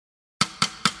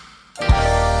You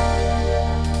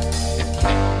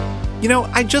know,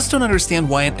 I just don't understand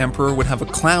why an emperor would have a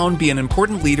clown be an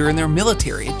important leader in their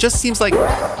military. It just seems like...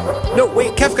 No,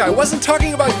 wait, Kefka, I wasn't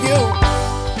talking about you!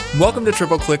 Welcome to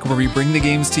Triple Click, where we bring the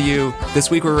games to you. This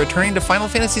week we're returning to Final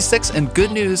Fantasy VI, and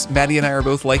good news, Maddie and I are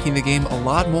both liking the game a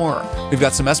lot more. We've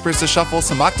got some espers to shuffle,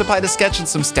 some octopi to sketch, and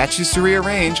some statues to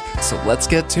rearrange, so let's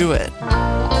get to it.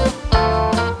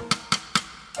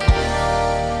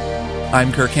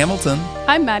 I'm Kirk Hamilton.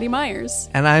 I'm Maddie Myers.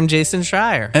 And I'm Jason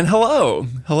Schreier. And hello.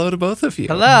 Hello to both of you.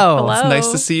 Hello. It's nice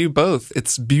to see you both.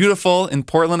 It's beautiful in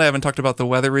Portland. I haven't talked about the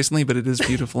weather recently, but it is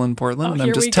beautiful in Portland. And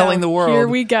I'm just telling the world. Here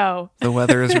we go. The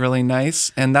weather is really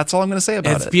nice. And that's all I'm going to say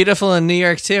about it. It's beautiful in New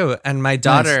York, too. And my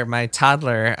daughter, my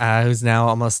toddler, who's now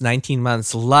almost 19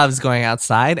 months, loves going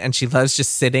outside. And she loves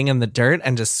just sitting in the dirt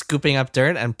and just scooping up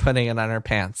dirt and putting it on her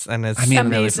pants. And it's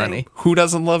really funny. Who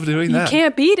doesn't love doing that? You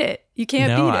can't beat it. You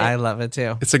can't beat it. I love it,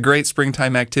 too. It's a great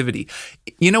springtime activity.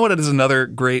 You know what is another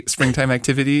great springtime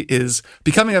activity is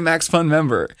becoming a Max Fun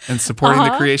member and supporting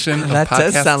the creation of that podcasts.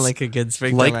 That does sound like a good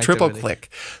springtime activity. Triple activity. Click.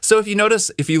 So if you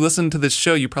notice, if you listen to this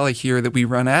show, you probably hear that we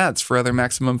run ads for other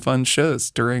Maximum Fun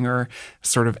shows during our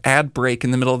sort of ad break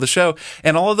in the middle of the show.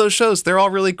 And all of those shows, they're all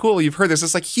really cool. You've heard there's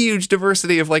this like huge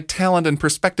diversity of like talent and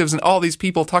perspectives and all these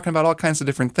people talking about all kinds of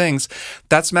different things.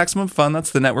 That's Maximum Fun.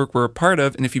 That's the network we're a part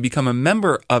of. And if you become a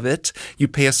member of it, you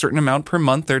pay a certain amount per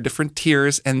month. There are different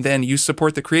tiers, and then you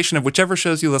support the creation of whichever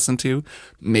shows you listen to.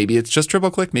 Maybe it's just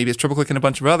Triple Click, maybe it's Triple Click and a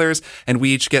bunch of others, and we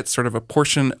each get sort of a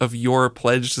portion of your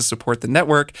pledge to support the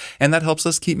network, and that helps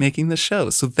us keep making the show.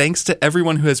 So thanks to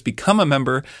everyone who has become a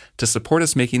member to support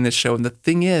us making this show. And the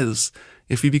thing is,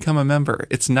 if you become a member,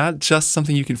 it's not just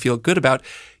something you can feel good about.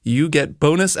 You get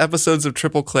bonus episodes of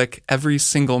Triple Click every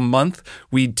single month.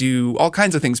 We do all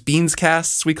kinds of things. Beans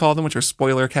casts, we call them, which are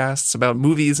spoiler casts about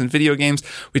movies and video games.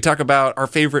 We talk about our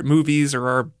favorite movies or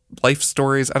our life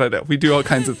stories. I don't know. We do all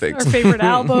kinds of things. Our favorite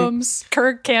albums.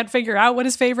 Kirk can't figure out what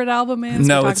his favorite album is.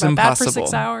 No, we talk it's about impossible. that for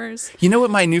 6 hours. You know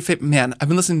what my new favorite... Man, I've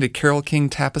been listening to Carole King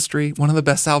Tapestry, one of the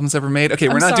best albums ever made. Okay,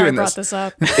 we're not doing this. I'm sorry I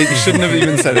brought this up. You shouldn't have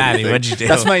even said Maddie, anything. what'd you do?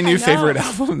 That's my new favorite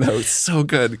album, though. It's so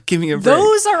good. Give me a break.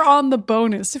 Those are on the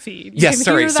bonus feed. You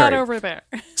can hear that over there.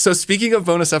 So speaking of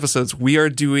bonus episodes, we are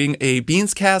doing a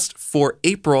Beans cast for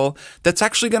April that's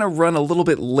actually going to run a little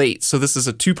bit late. So this is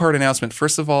a two-part announcement.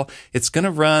 First of all, it's going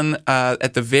to run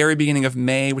at the very beginning of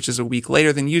May, which is a week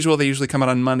later than usual. They usually come out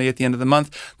on Monday at the end of the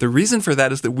month. The reason for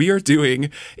that is that we are doing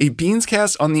a Beans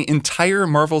cast on the entire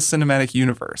Marvel Cinematic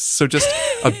Universe. So just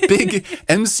a big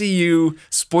MCU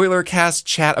spoiler cast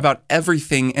chat about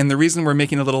everything. And the reason we're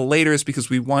making it a little later is because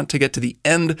we want to get to the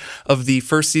end of the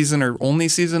first season or only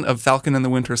season of Falcon and the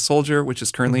Winter Soldier, which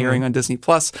is currently airing on Disney+.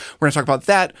 We're going to talk about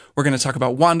that. We're going to talk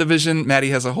about WandaVision. Maddie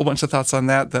has a whole bunch of thoughts on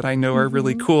that I know are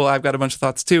really cool. I've got a bunch of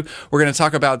thoughts too. We're going to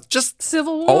talk about just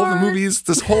Civil War, all the movies,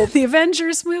 this whole the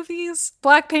Avengers movies,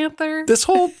 Black Panther, this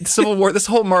whole Civil War, this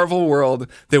whole Marvel world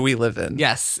that we live in.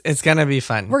 Yes, it's going to be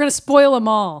fun. We're going to spoil them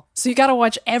all. So you got to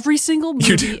watch every single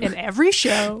movie and every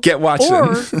show. Get watching.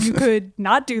 Or you could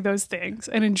not do those things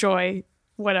and enjoy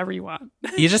whatever you want.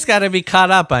 You just got to be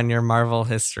caught up on your Marvel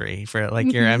history for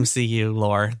like your MCU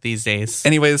lore these days.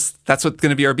 Anyways, that's what's going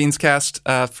to be our Beans cast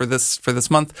for this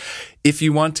month. If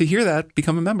you want to hear that,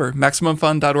 become a member.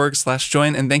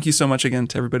 MaximumFun.org/join. And thank you so much again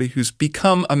to everybody who's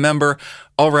become a member.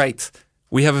 All right,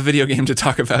 we have a video game to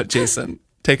talk about, Jason.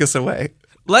 Take us away.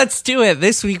 Let's do it.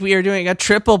 This week we are doing a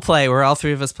triple play where all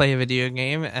three of us play a video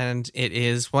game, and it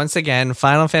is once again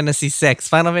Final Fantasy VI.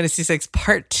 Final Fantasy VI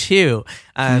Part 2.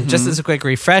 Just as a quick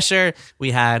refresher,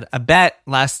 we had a bet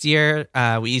last year.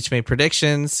 We each made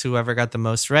predictions. Whoever got the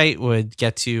most right would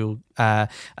get to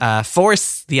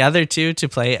force the other two to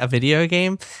play a video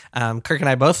game. Kirk and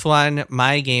I both won.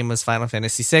 My game was Final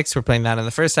Fantasy VI. We're playing that in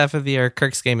the first half of the year.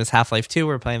 Kirk's game is Half-Life 2.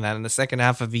 We're playing that in the second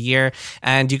half of the year.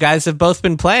 And you guys have both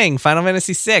been playing Final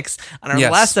Fantasy VI. On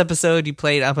our last episode, you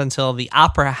played up until the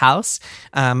Opera House.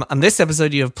 On this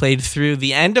episode, you have played through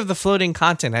the end of the Floating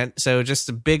Continent. So just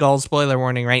a big old spoiler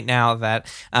warning right now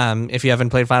that if you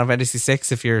haven't played Final Fantasy VI,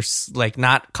 if you're like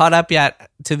not caught up yet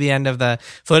to the end of the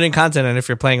Floating Continent, if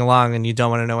you're playing along and you don't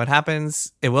want to know what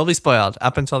happens, it will be spoiled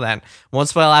up until then. Won't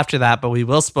spoil after that, but we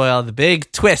will spoil the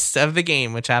big twist of the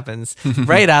game, which happens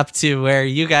right up to where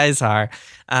you guys are.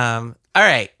 All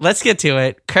right, let's get to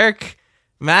it. Kirk,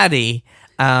 Maddie,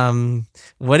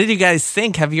 What did you guys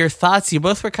think? Have your thoughts, you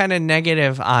both were kind of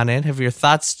negative on it. Have your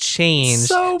thoughts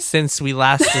changed since we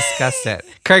last discussed it?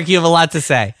 Kirk, you have a lot to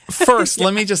say. First,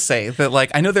 let me just say that,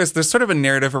 like, I know there's sort of a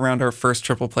narrative around our first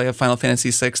triple play of Final Fantasy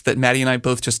VI that Maddie and I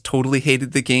both just totally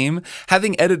hated the game.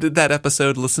 Having edited that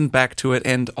episode, listened back to it,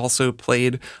 and also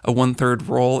played a 1/3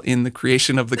 role in the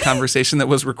creation of the conversation that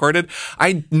was recorded,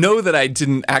 I know that I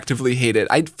didn't actively hate it.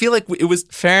 I feel like it was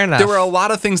fair enough. There were a lot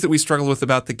of things that we struggled with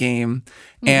about the game,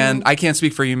 and I can't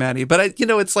speak for you, Maddie, but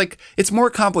it's like it's more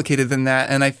complicated than that,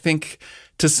 and I think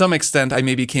to some extent I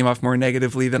maybe came off more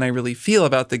negatively than I really feel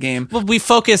about the game. Well, we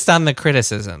focused on the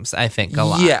criticisms, I think, a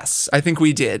lot. Yes, I think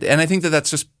we did, and I think that that's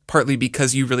just partly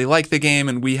because you really like the game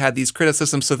and we had these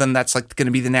criticisms, so then that's like going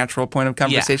to be the natural point of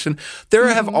conversation. Yeah. There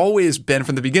have always been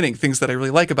from the beginning things that I really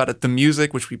like about it. The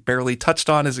music, which we barely touched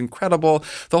on, is incredible.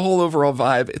 The whole overall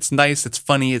vibe, it's nice, it's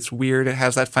funny, it's weird, it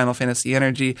has that Final Fantasy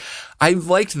energy. I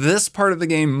liked this part of the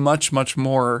game much, much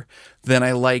more than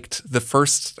I liked the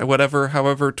first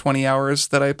however 20 hours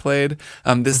that I played.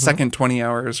 This second 20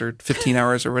 hours or 15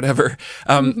 hours or whatever.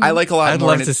 I like a lot more.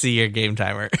 I'd love to see your game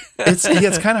timer. It's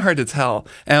kind of hard to tell.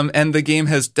 And the game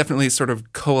has definitely sort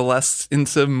of coalesced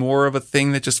into more of a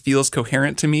thing that just feels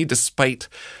coherent to me, despite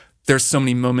there's so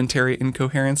many momentary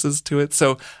incoherences to it.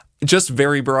 So just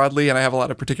very broadly, and I have a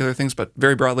lot of particular things, but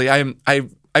very broadly,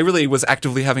 I really was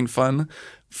actively having fun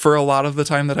for a lot of the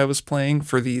time that I was playing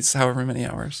for these however many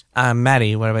hours.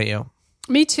 Maddie, what about you?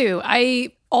 Me too.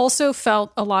 I also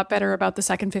felt a lot better about the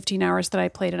second 15 hours that I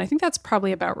played, and I think that's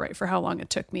probably about right for how long it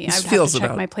took me. I would have to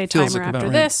check my play timer after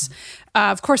this.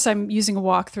 Of course, I'm using a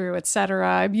walkthrough, etc.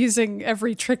 I'm using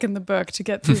every trick in the book to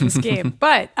get through this game.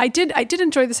 But I did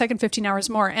enjoy the second 15 hours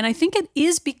more, and I think it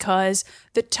is because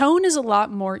the tone is a lot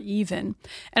more even.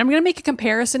 And I'm going to make a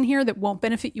comparison here that won't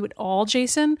benefit you at all,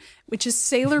 Jason, which is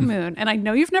Sailor Moon. And I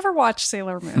know you've never watched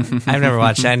Sailor Moon. I've never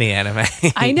watched any anime.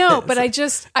 I know, but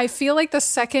I feel like the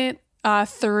second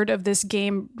third of this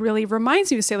game really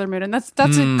reminds me of Sailor Moon, and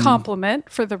that's a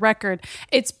compliment for the record.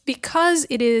 It's because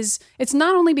it's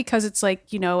not only because it's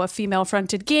like, you know, a female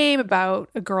fronted game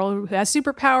about a girl who has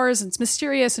superpowers and it's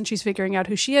mysterious and she's figuring out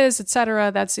who she is,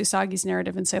 etc. That's Usagi's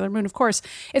narrative in Sailor Moon, of course.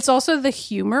 It's also the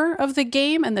humor of the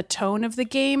game and the tone of the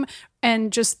game,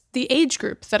 and just the age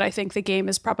group that I think the game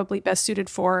is probably best suited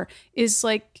for is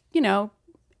like, you know,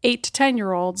 8 to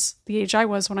 10-year-olds, the age I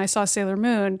was when I saw Sailor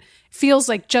Moon, feels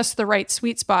like just the right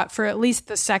sweet spot for at least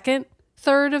the second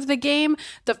third of the game.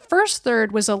 The first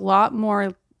third was a lot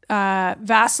more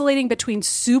vacillating between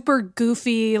super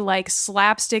goofy, like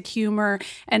slapstick humor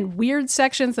and weird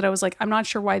sections that I was like, I'm not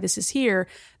sure why this is here.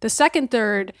 The second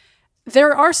third,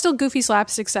 there are still goofy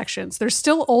slapstick sections. There's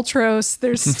still Ultros.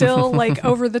 There's still like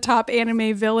over-the-top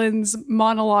anime villains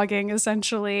monologuing,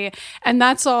 essentially. And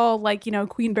that's all like, you know,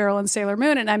 Queen Beryl and Sailor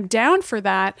Moon. And I'm down for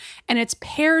that. And it's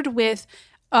paired with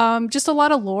just a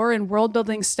lot of lore and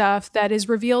world-building stuff that is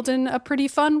revealed in a pretty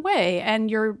fun way.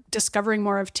 And you're discovering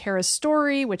more of Terra's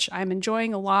story, which I'm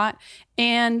enjoying a lot.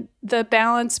 And the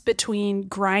balance between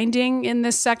grinding in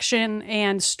this section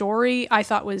and story, I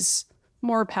thought was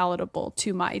more palatable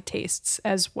to my tastes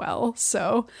as well.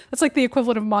 So that's like the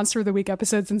equivalent of Monster of the Week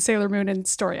episodes and Sailor Moon and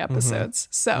story episodes.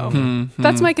 So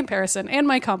that's my comparison and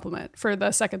my compliment for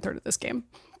the second third of this game.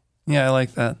 Yeah, I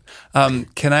like that.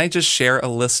 Can I just share a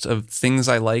list of things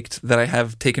I liked that I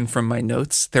have taken from my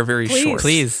notes? They're very short.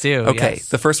 Please do. Okay, yes.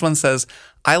 The first one says,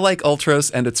 I like Ultros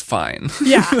and it's fine.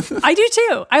 Yeah, I do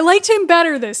too. I liked him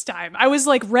better this time. I was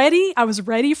like ready. I was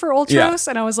ready for Ultros,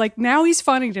 and I was like, now he's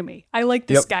funny to me. I like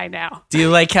this guy now. Do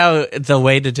you like how the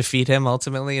way to defeat him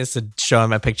ultimately is to show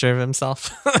him a picture of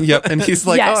himself? Yep, and he's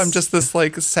like, oh, I'm just this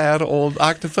like sad old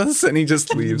octopus, and he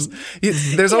just leaves.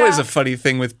 There's always a funny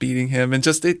thing with beating him, and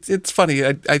just it's funny.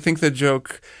 I think the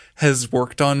joke has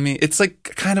worked on me. It's like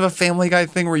kind of a Family Guy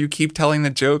thing where you keep telling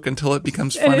the joke until it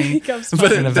becomes funny.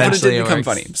 But it did become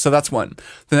funny. So that's one.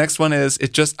 The next one is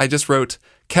I just wrote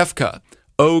Kefka.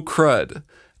 Oh crud.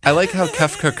 I like how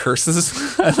Kefka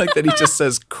curses. I like that he just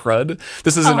says crud.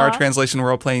 This is in our translation. We're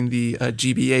all playing the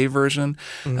GBA version.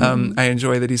 I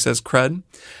enjoy that he says crud.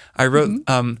 I wrote,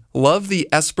 love the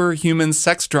Esper human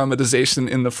sex dramatization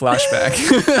in the flashback.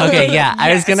 Okay, yeah. Yes.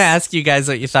 I was going to ask you guys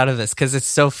what you thought of this, because it's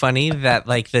so funny that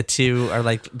like the two are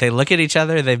like, they look at each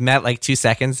other, they've met like 2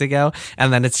 seconds ago,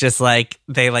 and then it's just like,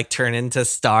 they like turn into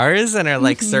stars and are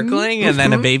like circling, and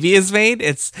then a baby is made.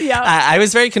 I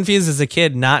was very confused as a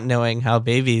kid not knowing how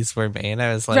babies were made.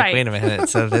 I was like, wait a minute,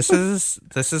 so this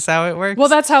is how it works? Well,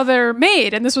 that's how they're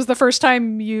made, and this was the first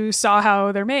time you saw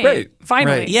how they're made. Right.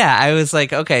 Finally. Right. Yeah, I was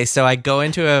like, okay, okay, so I go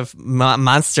into a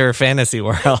monster fantasy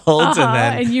world, and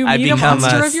then you I meet become a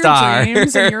monster of star. your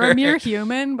dreams, and you're a mere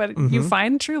human, but you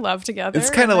find true love together. It's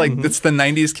kind of like it's the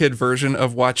 90s kid version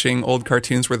of watching old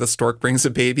cartoons where the stork brings a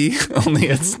baby, only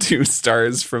it's two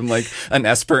stars from like an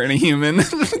Esper and a human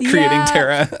creating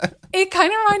Terra. It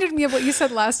kind of reminded me of what you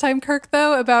said last time, Kirk,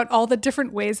 though, about all the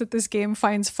different ways that this game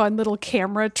finds fun little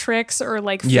camera tricks or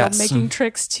like filmmaking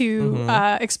tricks to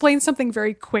explain something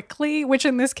very quickly, which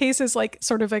in this case is like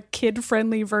sort of a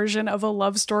kid-friendly version of a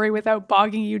love story without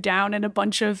bogging you down in a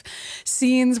bunch of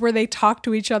scenes where they talk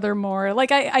to each other more.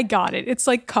 Like, I got it. It's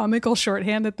like comical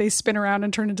shorthand that they spin around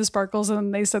and turn into sparkles and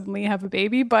then they suddenly have a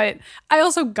baby, but I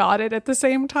also got it at the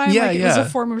same time. It was a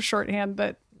form of shorthand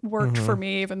that worked for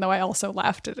me, even though I also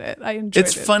laughed at it. I enjoyed it.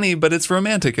 It's funny, but it's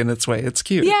romantic in its way. It's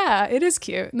cute. Yeah, it is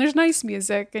cute. And there's nice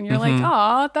music. And you're like,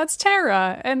 aw, that's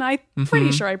Terra. And I'm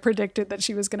pretty sure I predicted that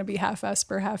she was going to be half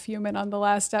Esper, half human on the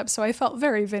last step. So I felt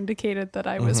very vindicated that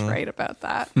I was right about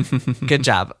that. Good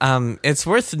job. It's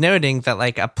worth noting that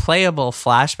like a playable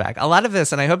flashback, a lot of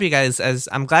this, and I hope you guys, as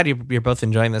I'm glad you're both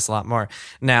enjoying this a lot more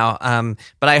now,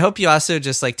 but I hope you also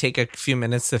just like take a few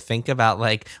minutes to think about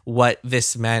like what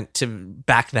this meant to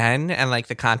back then and like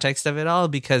the context of it all,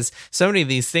 because so many of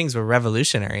these things were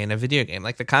revolutionary in a video game.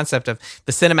 Like the concept of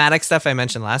the cinematic stuff I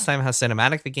mentioned last time, how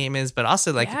cinematic the game is, but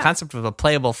also like the concept of a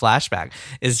playable flashback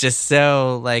is just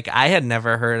so like I had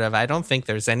never heard of. I don't think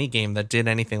there's any game that did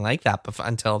anything like that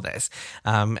until this.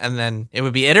 And then it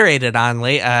would be iterated on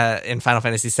late in Final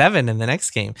Fantasy VII in the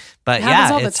next game. But it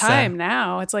happens all the time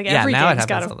now. It's like every game's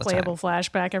got a playable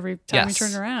flashback every time we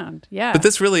turn around. Yeah. But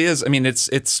this really is, I mean, it's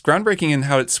groundbreaking in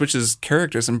how it switches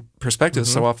characters and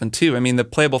perspectives so often too. I mean, the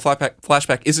playable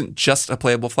flashback isn't just a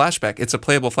playable flashback. It's a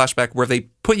playable flashback where they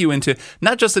put you into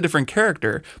not just a different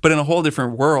character, but in a whole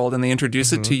different world, and they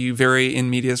introduce it to you very in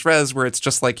medias res, where it's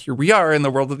just like, here we are in the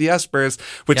world of the Espers,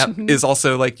 which is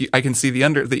also like, I can see the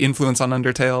influence on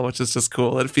Undertale, which is just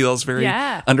cool. It feels very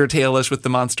Undertale-ish with the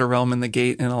monster realm and the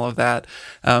gate and all of that.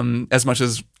 As much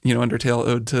as, you know, Undertale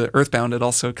owed to Earthbound, it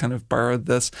also kind of borrowed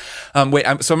this. So I'm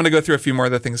going to go through a few more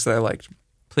of the things that I liked.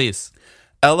 Please.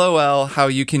 LOL, how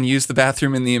you can use the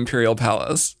bathroom in the Imperial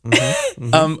Palace.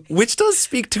 Which does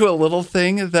speak to a little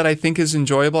thing that I think is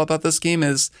enjoyable about this game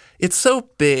is it's so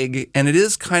big and it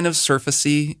is kind of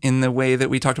surfacey in the way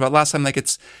that we talked about last time. Like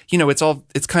it's, you know,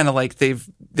 it's kind of like they've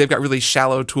got really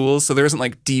shallow tools. So there isn't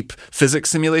like deep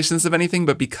physics simulations of anything,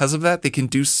 but because of that, they can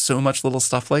do so much little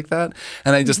stuff like that.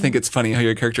 And I just think it's funny how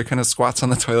your character kind of squats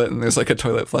on the toilet and there's like a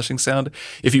toilet flushing sound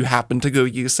if you happen to go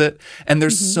use it. And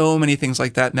there's so many things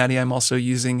like that. Maddie, I'm also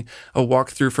using a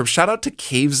walkthrough from, shout out to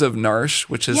Caves of Narsh,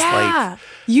 which is like,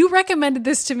 you recommended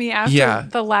this to me after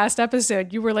the last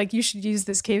episode. You were like, you should use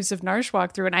this Caves of Narsh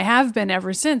walkthrough, and I have been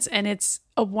ever since, and it's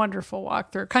a wonderful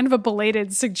walkthrough. Kind of a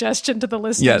belated suggestion to the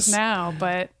listeners now,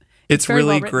 but it's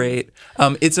really great.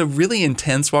 It's a really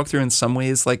intense walkthrough in some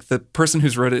ways. Like the person who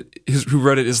wrote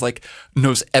it is like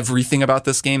knows everything about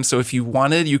this game. So if you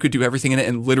wanted, you could do everything in it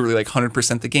and literally like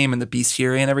 100% the game and the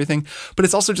bestiary and everything. But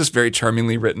it's also just very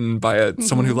charmingly written by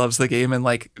someone who loves the game and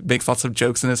like makes lots of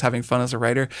jokes and is having fun as a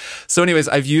writer. So anyways,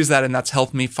 I've used that and that's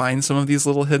helped me find some of these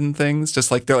little hidden things.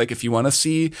 Just like they're like, if you want to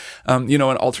see, you know,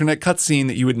 an alternate cutscene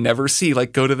that you would never see,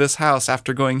 like go to this house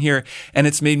after going here. And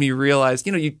it's made me realize,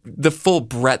 you know, the full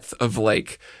breadth of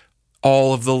like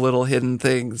all of the little hidden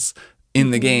things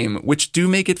in the game, which do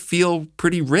make it feel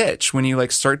pretty rich when you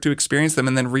like start to experience them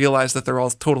and then realize that they're all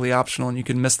totally optional and you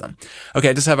can miss them. Okay,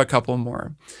 I just have a couple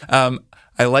more.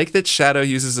 I like that Shadow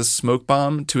uses a smoke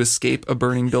bomb to escape a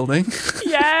burning building.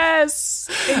 Yes.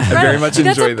 I very much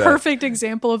enjoy that. That's a perfect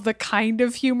example of the kind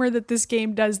of humor that this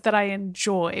game does that I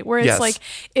enjoy, where it's like,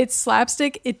 it's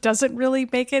slapstick. It doesn't really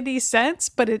make any sense,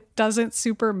 but it doesn't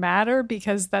super matter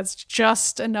because that's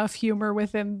just enough humor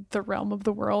within the realm of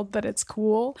the world that it's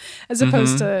cool, as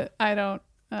opposed to, I don't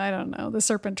know, the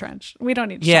Serpent Trench. We don't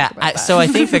need to talk about that. So I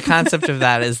think the concept of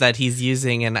that is that he's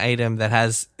using an item that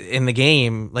has, in the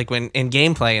game, like when in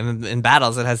gameplay and in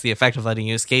battles, it has the effect of letting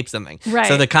you escape something. Right.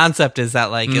 So the concept is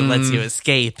that like it lets you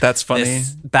escape That's funny.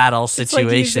 this battle situation.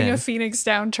 It's like using a Phoenix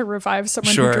down to revive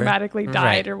someone who dramatically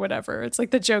died or whatever. It's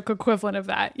like the joke equivalent of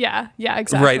that. Yeah,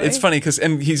 exactly. Right. It's funny because,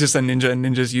 and he's just a ninja and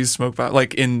ninjas use smoke bomb,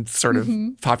 like in sort of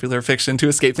popular fiction to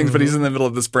escape things, but he's in the middle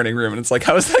of this burning room and it's like,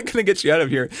 how is that going to get you out of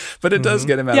here? But it does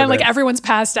get him out of there. Yeah, like everyone's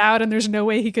passed out and there's no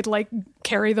way he could like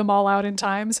carry them all out in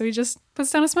time. So he just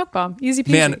puts down a smoke bomb. Easy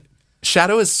peasy. Man,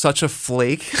 Shadow is such a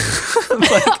flake.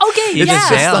 Okay, It's yeah. just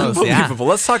Jails, unbelievable.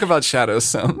 Let's talk about Shadow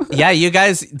some. Yeah, you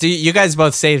guys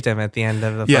both saved him at the end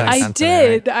of the Yes. fight I on today,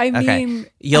 did. right? I Okay. mean,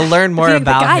 You'll learn more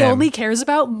about the guy him. only cares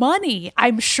about money.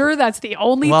 I'm sure that's the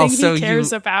only thing he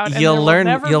cares about. And You'll there will learn.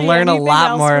 never You'll be learn a anything lot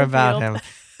else more about revealed. him.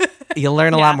 You'll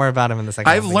learn a Yeah. lot more about him in the second.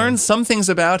 I've half of the learned game. some things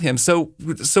about him. So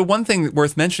one thing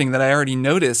worth mentioning that I already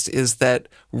noticed is that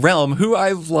Realm, who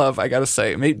I love, I gotta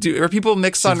say, are people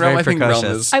mixed on She's Realm? very I think Realm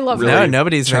precocious. is. I love her. really No,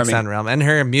 nobody's charming. mixed on Realm, and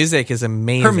her music is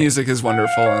amazing. Her music is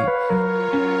wonderful, and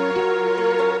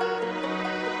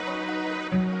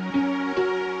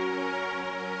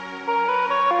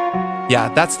yeah,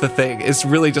 that's the thing. It's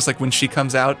really just like when she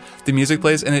comes out, the music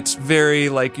plays, and it's very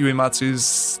like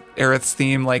Uematsu's Aerith's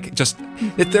theme. Like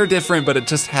they're different, but it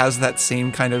just has that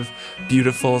same kind of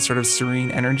beautiful, sort of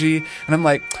serene energy. And I'm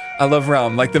like, I love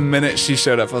Realm. Like the minute she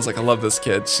showed up, I was like, I love this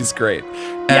kid. She's great.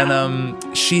 And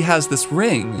she has this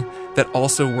ring that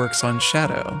also works on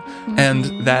Shadow.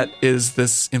 And that is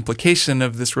this implication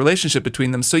of this relationship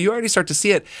between them. So you already start to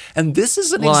see it. And this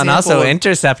is an Well, and example also of-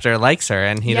 Interceptor likes her,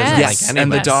 and he doesn't Yes. like anybody.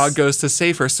 and the Yes. dog goes to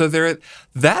save her. So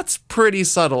that's pretty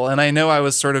subtle. And I know I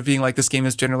was sort of being like, this game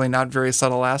is generally not very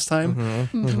subtle last time.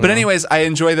 But anyways, I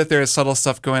enjoy that there is subtle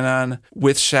stuff going on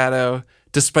with Shadow,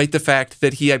 despite the fact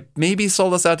that he maybe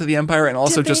sold us out to the Empire and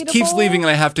also just keeps Debatable. leaving, and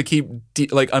I have to keep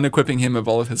unequipping him of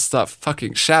all of his stuff.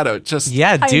 Fucking Shadow, just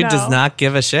Yeah, dude does know. not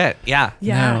give a shit. Yeah.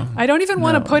 Yeah, No. I don't even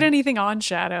want to No. put anything on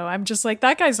Shadow. I'm just like,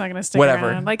 that guy's not going to stick Whatever.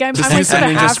 around. Like I'm Just like use sort the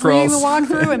of Ninja half reading the Scrolls.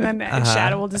 walkthrough, and then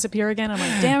Shadow will disappear again. I'm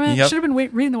like, damn it, Yep. should have been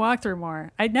reading the walkthrough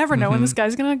more. I'd never know when this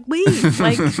guy's going to leave.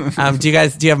 Like, Do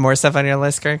you have more stuff on your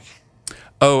list, Kirk?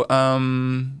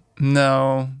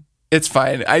 no. It's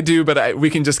fine. I do, but we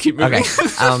can just keep moving.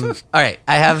 Okay. All right.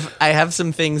 I have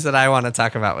some things that I want to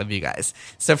talk about with you guys.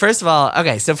 So first of all,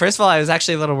 I was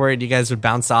actually a little worried you guys would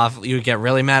bounce off. You would get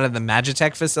really mad at the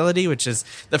Magitech facility, which is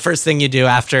the first thing you do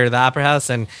after the Opera House,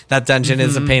 and that dungeon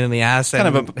is a pain in the ass and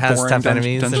Kind of a has boring tough dungeon.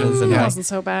 enemies. And is it annoying. wasn't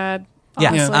so bad.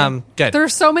 Yeah. Honestly. Good. There are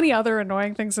so many other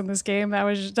annoying things in this game that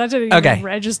didn't even Okay.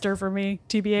 register for me.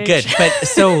 TBH. Good.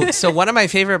 But so one of my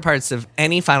favorite parts of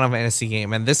any Final Fantasy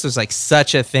game, and this was like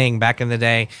such a thing back in the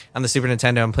day on the Super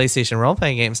Nintendo and PlayStation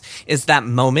role-playing games, is that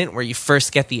moment where you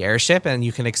first get the airship and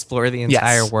you can explore the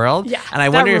entire world. Yeah, And I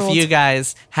that wonder if ruled. you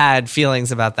guys had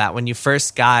feelings about that when you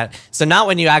first got, so not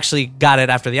when you actually got it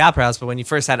after the Opera House, but when you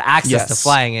first had access Yes. to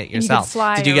flying it could yourself.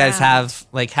 fly Did you guys around. have,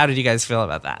 like, how did you guys feel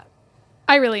about that?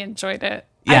 I really enjoyed it.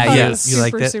 Yeah, I thought you- it was you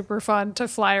liked super, it? super fun to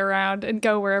fly around and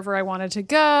go wherever I wanted to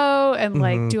go and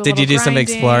like do a Did little you do some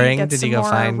grinding, exploring? get Did some you go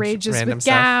more find rages random with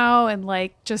stuff? Gao and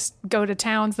like just go to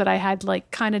towns that I had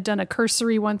like kind of done a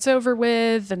cursory once over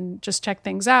with and just check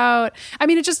things out. I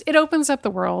mean, it opens up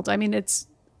the world. I mean, it's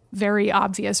very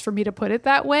obvious for me to put it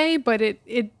that way, but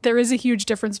there is a huge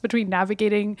difference between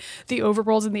navigating the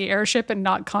overworlds in the airship and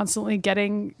not constantly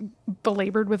getting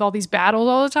belabored with all these battles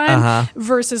all the time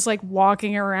versus like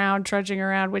walking around, trudging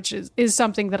around, which is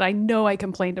something that I know I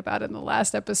complained about in the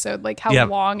last episode, like how Yep.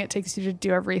 long it takes you to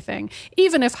do everything.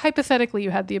 Even if hypothetically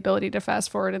you had the ability to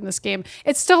fast forward in this game,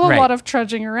 it's still a Right. lot of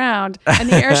trudging around, and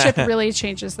the airship really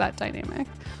changes that dynamic.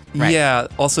 Right. Yeah.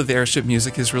 Also, the airship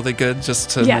music is really good.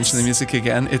 Just to Yes. mention the music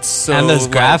again, it's so And those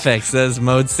like- graphics, those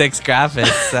Mode 6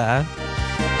 graphics.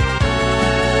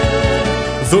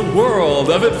 The world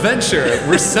of adventure.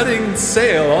 We're setting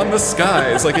sail on the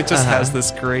skies. Like it just has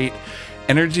this great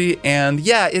energy. And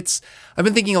yeah, I've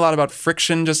been thinking a lot about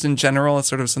friction just in general. It's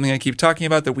sort of something I keep talking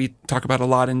about that we talk about a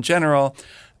lot in general.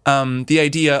 The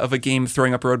idea of a game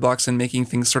throwing up roadblocks and making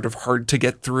things sort of hard to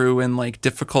get through and like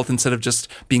difficult instead of just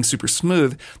being super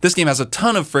smooth. This game has a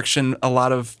ton of friction. A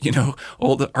lot of,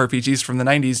 old RPGs from the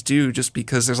 90s do, just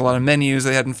because there's a lot of menus.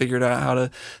 They hadn't figured out how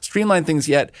to streamline things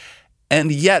yet. And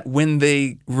yet, when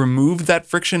they removed that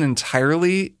friction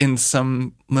entirely in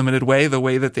some limited way, the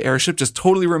way that the airship just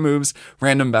totally removes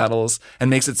random battles and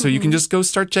makes it so you can just go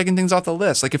start checking things off the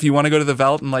list. Like if you want to go to the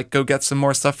Veld and like go get some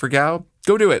more stuff for Gao,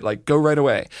 go do it. Like go right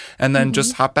away. And then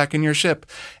just hop back in your ship.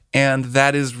 And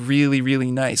that is really,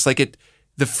 really nice. Like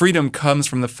the freedom comes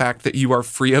from the fact that you are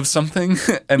free of something.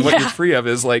 And what you're free of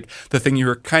is like the thing you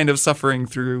were kind of suffering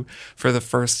through for the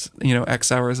first,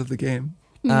 X hours of the game.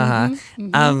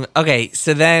 Okay,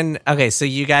 so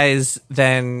you guys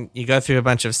you go through a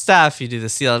bunch of stuff, you do the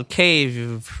sealed cave,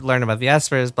 you learn about the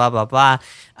espers, blah blah blah,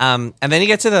 and then you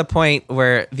get to the point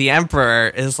where the emperor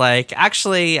is like,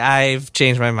 actually I've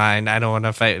changed my mind, I don't want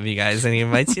to fight with you guys, and he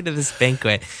invites you to this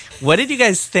banquet. What did you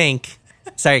guys think?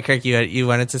 Sorry, Kirk, you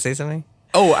wanted to say something?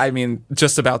 Oh, I mean,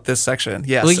 just about this section.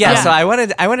 Yes. Well, yeah. So I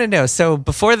want to know. So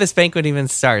before this banquet even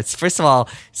starts, first of all,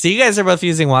 so you guys are both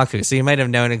using walkthrough, so you might have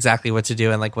known exactly what to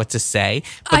do and like what to say.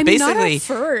 But I'm basically, not at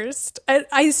first.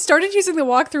 I started using the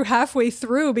walkthrough halfway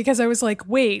through because I was like,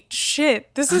 wait,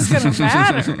 shit, this is gonna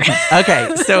matter.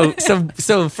 okay,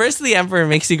 so first the Emperor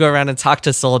makes you go around and talk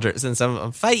to soldiers, and some of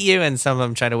them fight you, and some of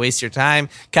them try to waste your time.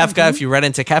 Kefka, if you run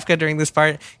into Kefka during this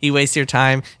part, he wastes your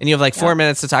time, and you have like 4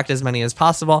 minutes to talk to as many as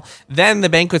possible. Then the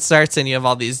banquet starts, and you have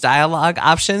all these dialogue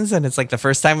options, and it's like the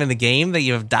first time in the game that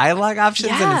you have dialogue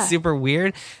options, and it's super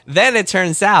weird. Then it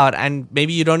turns out, and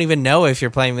maybe you don't even know if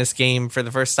you're playing this game for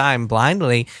the first time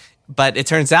blindly, but it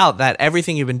turns out that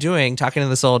everything you've been doing, talking to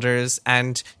the soldiers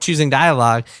and choosing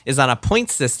dialogue, is on a point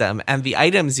system. And the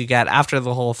items you get after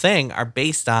the whole thing are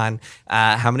based on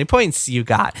how many points you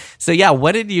got. So, yeah,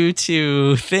 what did you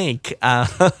two think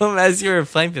as you were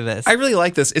playing through this? I really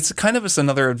like this. It's kind of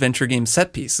another adventure game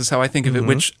set piece is how I think of it,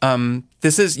 which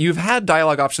this is, you've had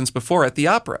dialogue options before at the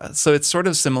opera. So it's sort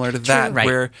of similar to that,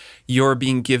 where you're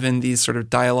being given these sort of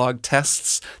dialogue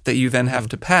tests that you then have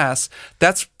to pass.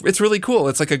 It's really cool.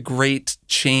 It's like a great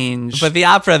change. But the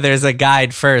opera, there's a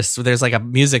guide first. There's like a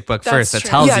music book first that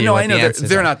tells you what the answers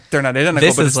they're are. They're not identical,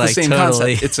 This but is it's the like same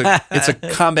totally- concept. It's a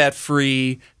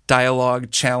combat-free dialogue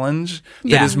challenge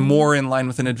that is more in line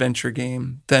with an adventure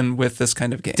game than with this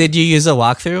kind of game. Did you use a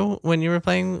walkthrough when you were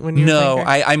playing? No,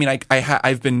 I mean,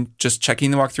 I've been just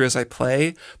checking the walkthrough as I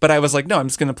play, but I was like, no, I'm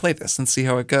just going to play this and see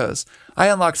how it goes. I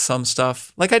unlocked some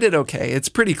stuff. Like, I did okay. It's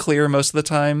pretty clear most of the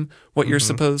time what you're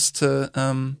supposed to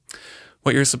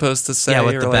say. Yeah,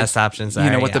 what or the like, best options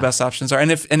are. what the best options are.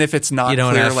 And if it's not you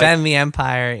don't clear, want to offend the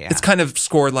Empire. Yeah. it's kind of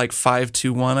scored like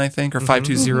 5-1, I think, or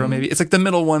 5-0 maybe. It's like the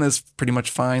middle one is pretty much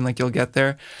fine. Like, you'll get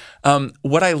there.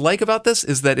 What I like about this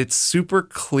is that it's super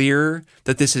clear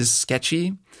that this is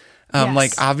sketchy.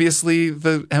 Like, obviously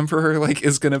the Emperor like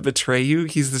is going to betray you.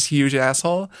 He's this huge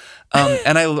asshole.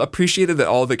 And I appreciated that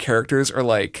all the characters are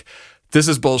like, this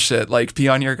is bullshit, like, be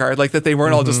on your guard. Like, that they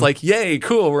weren't all just like, yay,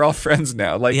 cool, we're all friends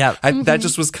now. Like, that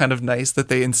just was kind of nice that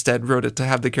they instead wrote it to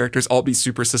have the characters all be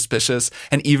super suspicious.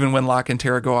 And even when Locke and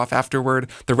Tara go off afterward,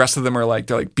 the rest of them are like,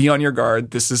 they're like, be on your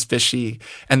guard, this is fishy.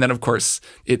 And then, of course,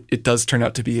 it does turn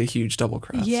out to be a huge double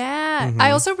cross. Yeah.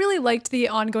 I also really liked the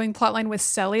ongoing plotline with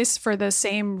Celes for the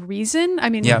same reason. I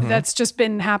mean, that's just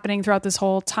been happening throughout this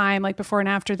whole time, like before and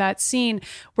after that scene,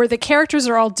 where the characters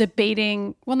are all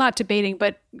debating, well, not debating,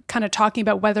 but kind of talking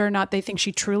about whether or not they think she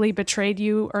truly betrayed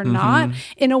you or not,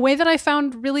 in a way that I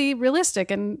found really realistic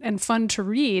and fun to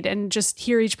read, and just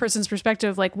hear each person's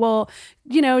perspective. Like, well,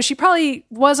 you know, she probably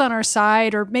was on our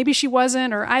side, or maybe she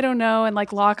wasn't, or I don't know. And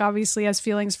like, Locke obviously has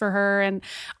feelings for her, and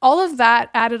all of that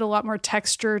added a lot more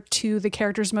texture to the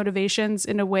characters' motivations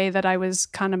in a way that I was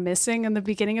kind of missing in the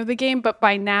beginning of the game. But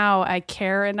by now I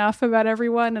care enough about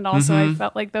everyone, and also I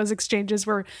felt like those exchanges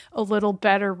were a little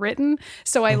better written,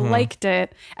 so I liked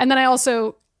it. And then I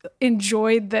also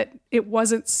enjoyed that it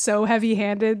wasn't so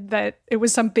heavy-handed that it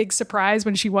was some big surprise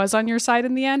when she was on your side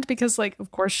in the end, because like,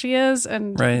 of course she is,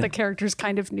 and the characters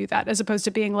kind of knew that, as opposed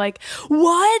to being like,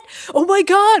 what? Oh my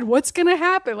God, what's gonna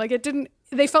happen? Like,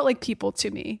 they felt like people to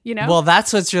me, you know? Well,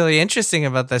 that's what's really interesting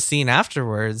about the scene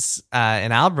afterwards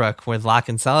in Albrook with Locke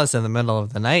and Celes in the middle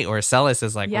of the night, where Celes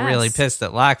is like really pissed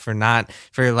at Locke for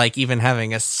like even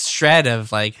having a shred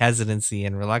of like hesitancy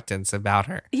and reluctance about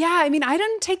her. Yeah, I mean, I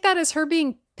didn't take that as her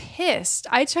being pissed.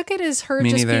 I took it as her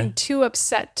being too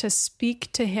upset to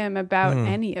speak to him about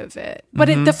any of it. But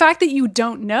the fact that you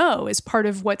don't know is part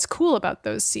of what's cool about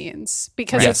those scenes,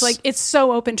 because it's like, it's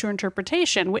so open to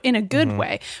interpretation in a good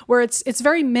way, where it's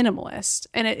very minimalist,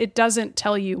 and it doesn't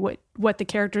tell you what the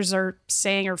characters are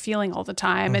saying or feeling all the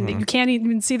time, and you can't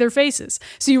even see their faces.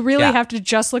 So you really have to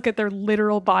just look at their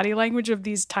literal body language of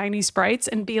these tiny sprites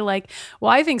and be like, well,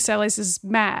 I think Celes is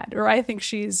mad, or I think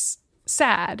she's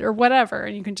sad, or whatever,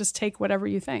 and you can just take whatever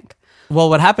you think. Well,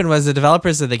 what happened was the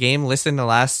developers of the game listened to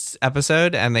last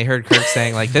episode, and they heard Kirk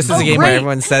saying like, this is a game where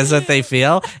everyone says what they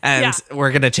feel, and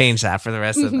we're going to change that for the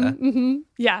rest of the...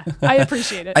 Yeah, I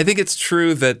appreciate it. I think it's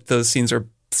true that those scenes are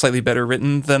slightly better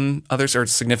written than others, or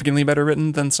significantly better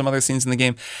written than some other scenes in the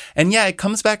game. And yeah, it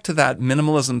comes back to that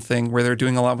minimalism thing where they're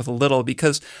doing a lot with a little,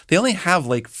 because they only have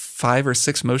like 5 or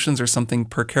 6 motions or something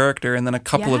per character, and then a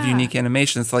couple of unique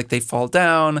animations. Like, they fall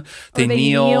down, they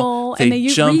kneel, they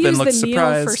jump and look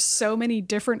surprised. For so many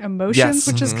different emotions,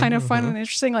 which is kind of fun and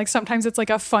interesting. Like, sometimes it's like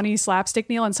a funny slapstick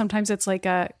kneel, and sometimes it's like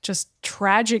a just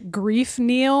tragic grief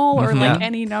kneel, or like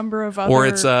any number of other or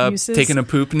it's uses. Taking a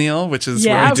poop kneel, which is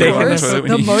where you take course, a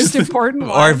the most important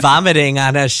one. Or vomiting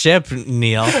on a ship,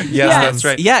 Neil. Yes, that's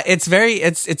right. Yeah,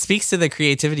 it speaks to the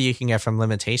creativity you can get from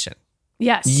limitation.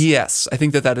 Yes, I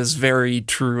think that is very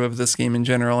true of this game in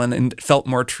general, and felt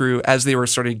more true as they were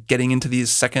sort of getting into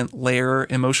these second layer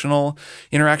emotional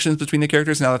interactions between the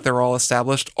characters. Now that they're all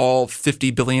established, all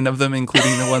 50 billion of them,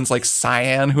 including the ones like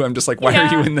Cyan, who I'm just like, why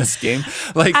are you in this game?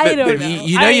 Like, I don't know.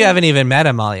 You haven't even met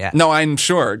them all yet. No, I'm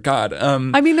sure. God.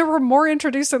 I mean, there were more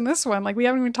introduced in this one. Like, we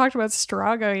haven't even talked about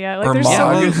Strago yet. Like, Or there's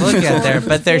Mog. so We'll get there,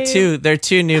 but they're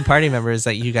two new party members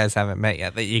that you guys haven't met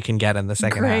yet that you can get in the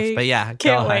second half. Great. But yeah,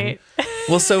 Can't wait.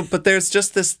 Well, but there's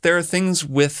just this. There are things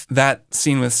with that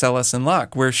scene with Celes and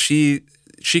Locke where she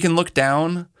can look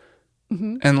down,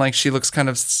 and like she looks kind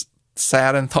of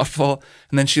sad and thoughtful,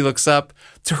 and then she looks up.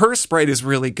 To her sprite is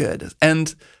really good,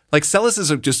 and like Celes is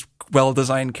a just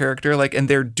well-designed character, like, and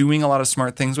they're doing a lot of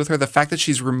smart things with her. The fact that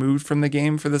she's removed from the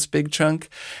game for this big chunk,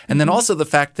 and then also the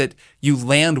fact that you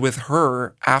land with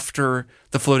her after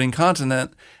the floating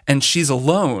continent and she's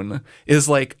alone is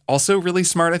like also really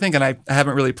smart, I think. And I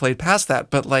haven't really played past that,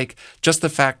 but like just the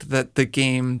fact that the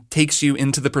game takes you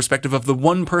into the perspective of the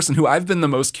one person who I've been the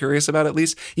most curious about, at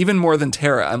least even more than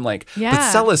Terra. I'm like,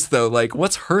 but Celes though, like,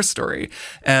 what's her story?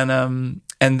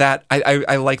 And that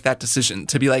I like that decision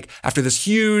to be like, after this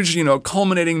huge,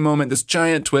 culminating moment, this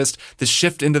giant twist, this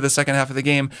shift into the second half of the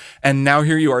game, and now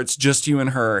here you are, it's just you and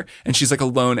her, and she's like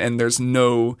alone, and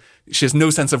she has no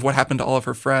sense of what happened to all of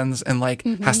her friends, and like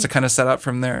has to kind of set up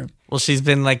from there. Well, she's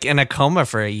been like in a coma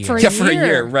for a year. For a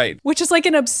year, right. Which is like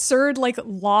an absurd, like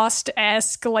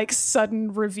Lost-esque, like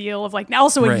sudden reveal of like, now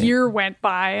also a year went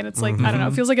by, and it's like, I don't know,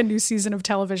 it feels like a new season of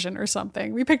television or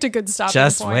something. We picked a good stopping point.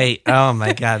 Just wait. Oh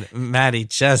my God, Maddie,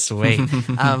 just wait.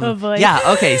 Oh boy.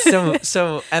 Yeah, okay,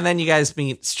 so, and then you guys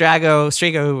meet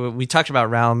Strago, we talked about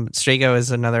Realm. Strago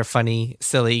is another funny,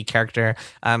 silly character,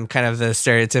 kind of the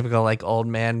stereotypical like old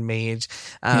man mage.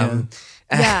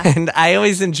 And I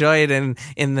always enjoyed in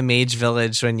the Mage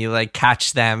Village when you like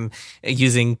catch them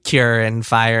using cure and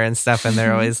fire and stuff, and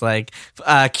they're always like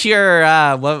cure.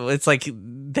 It's like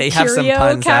they have some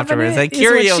puns afterwards, like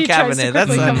curio cabinet.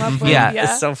 That's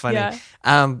it's so funny. Yeah.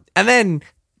 And then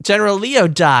General Leo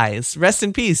dies. Rest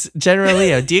in peace, General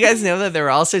Leo. Do you guys know that there were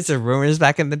all sorts of rumors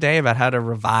back in the day about how to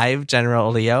revive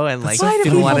General Leo, and like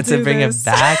people wanted to bring him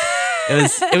back?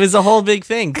 It was a whole big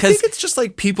thing. I think it's just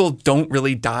like people don't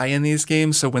really die in these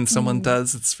games, so when someone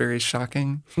does, it's very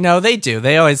shocking. No, they do.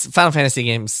 They always, Final Fantasy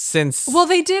games since... Well,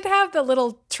 they did have the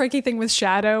little tricky thing with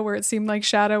Shadow where it seemed like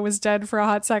Shadow was dead for a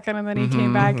hot second and then he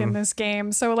came back in this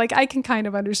game. So like I can kind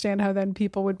of understand how then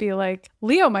people would be like,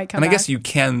 Leo might come back. And I guess you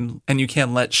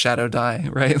can let Shadow die,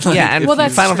 right? Like, yeah, and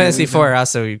that's Final Fantasy IV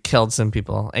also killed some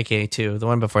people, aka 2, the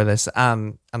one before this.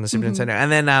 On the Super Nintendo.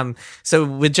 And then, so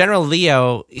with General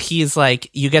Leo, he's like,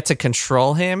 you get to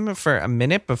control him for a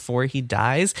minute before he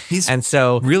dies. He's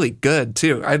really good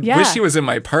too. I wish he was in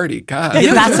my party. God.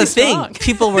 Yeah, that's the thing.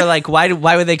 People were like, why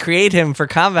would they create him for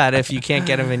combat if you can't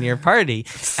get him in your party?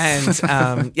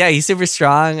 And he's super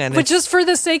strong. But just for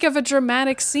the sake of a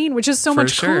dramatic scene, which is so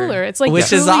much cooler. It's like,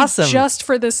 which is awesome. Just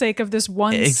for the sake of this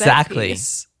one set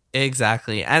piece.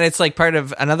 Exactly. And it's like part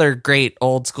of another great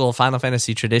old school Final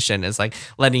Fantasy tradition is like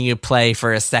letting you play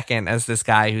for a second as this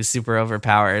guy who's super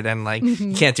overpowered and like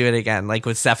you can't do it again, like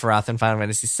with Sephiroth in Final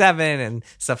Fantasy VII and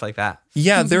stuff like that.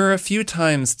 Yeah, there are a few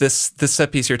times this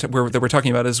set piece here that we're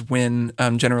talking about is when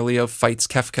General Leo fights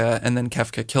Kefka and then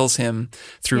Kefka kills him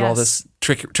through all this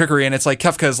trickery. And it's like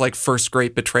Kefka's like first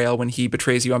great betrayal when he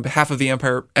betrays you on behalf of the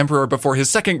Emperor before his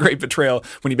second great betrayal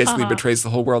when he basically betrays the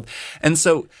whole world. And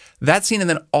so that scene, and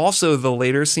then also the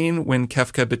later scene when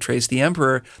Kefka betrays the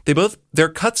Emperor, they're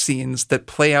cutscenes that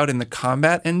play out in the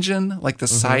combat engine, like the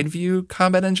side view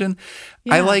combat engine.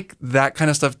 Yeah. I like that kind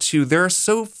of stuff too. There are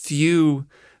so few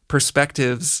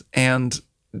perspectives and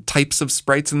types of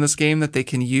sprites in this game that they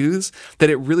can use that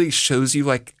it really shows you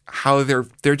like how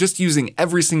they're just using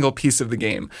every single piece of the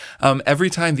game. Every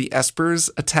time the Espers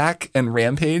attack and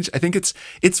rampage, I think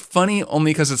it's funny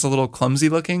only because it's a little clumsy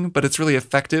looking, but it's really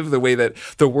effective the way that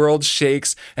the world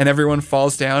shakes and everyone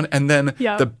falls down, and then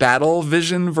the battle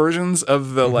vision versions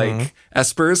of the like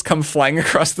Espers come flying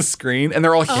across the screen, and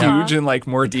they're all huge and like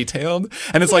more detailed,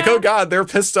 and it's like, oh god, they're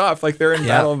pissed off, like they're in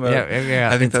battle mode.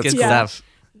 I think that's good stuff.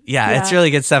 Yeah, it's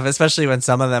really good stuff, especially when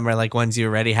some of them are like ones you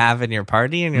already have in your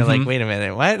party and you're like, wait a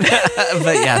minute, what?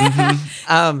 But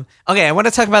yeah. Okay, I want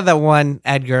to talk about that one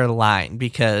Edgar line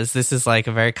because this is like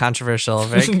a very controversial,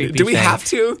 very creepy Do we have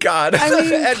to? God. I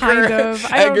mean, Edgar, kind of.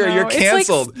 I don't know. You're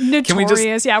canceled. It's like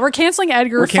notorious. We're canceling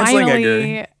Edgar. We're canceling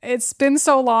Edgar. It's been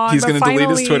so long. He's going to delete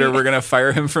his Twitter. We're going to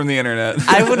fire him from the internet.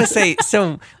 I want to say,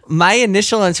 so my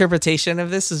initial interpretation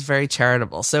of this is very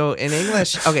charitable. So in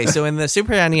English, okay, so in the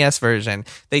Super NES version,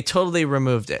 they totally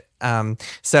removed it.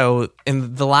 So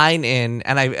in the line in,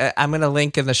 and I'm going to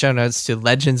link in the show notes to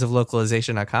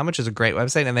legendsoflocalization.com, which is a great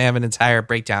website, and they have an entire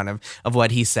breakdown of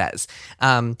what he says.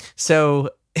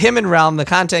 So him and Realm, the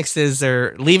context is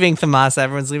they're leaving Thamasa.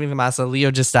 Everyone's leaving Thamasa.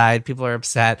 Leo just died. People are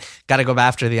upset. Got to go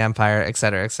after the Empire, et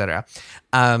cetera, et cetera.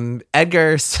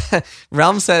 Edgar,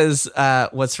 Realm says,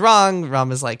 what's wrong?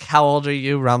 Realm is like, how old are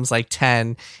you? Realm's like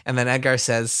 10. And then Edgar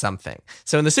says something.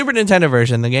 So in the Super Nintendo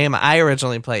version, the game I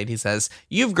originally played, he says,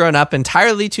 you've grown up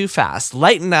entirely too fast.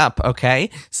 Lighten up, okay?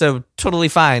 So totally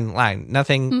fine line.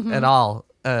 Nothing at all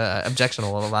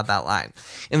objectionable about that line.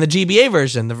 In the GBA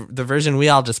version, the version we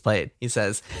all just played, he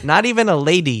says, not even a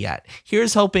lady yet.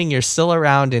 Here's hoping you're still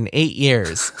around in 8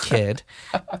 years, kid.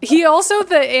 He also,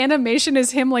 the animation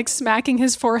is him like smacking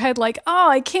his forehead like, oh,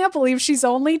 I can't believe she's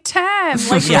only 10.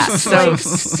 Like, Yeah,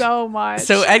 so much.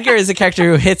 So Edgar is a character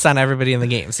who hits on everybody in the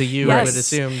game. So you would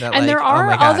assume that, and like, there are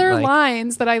oh my God, other like,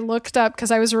 lines that I looked up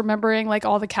because I was remembering like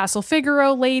all the Castle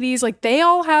Figaro ladies, like they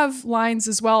all have lines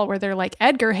as well where they're like,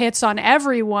 Edgar hits on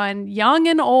everyone, young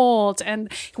and old,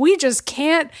 and we just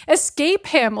can't escape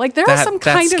him. Like there are some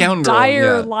kind of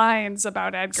dire lines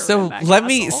about Edgar. So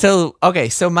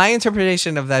so my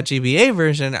interpretation of that GBA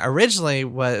version originally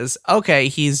was, okay,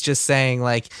 he's just saying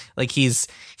like he's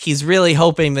really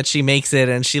hoping that she makes it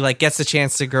and she like gets a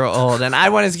chance to grow old, and I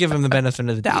wanted to give him the benefit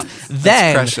of the doubt.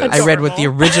 Then I read what the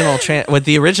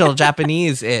original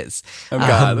Japanese is. Oh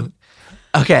God.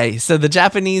 Okay, so the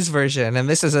Japanese version, and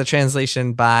this is a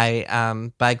translation by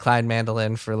Clyde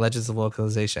Mandolin for Legends of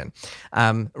Localization.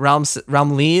 Realm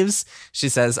leaves. She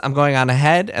says, "I'm going on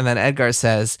ahead," and then Edgar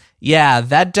says, "Yeah,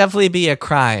 that'd definitely be a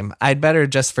crime. I'd better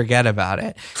just forget about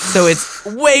it." So it's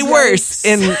way worse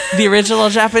in the original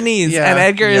Japanese, and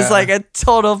Edgar is like a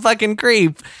total fucking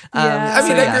creep. I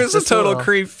mean, Edgar is a total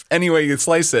creep anyway you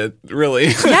slice it, really.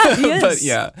 Yeah, he is.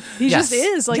 But he just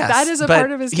is. Like that is a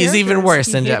part of his character. He's even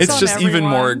worse in Japanese. It's just even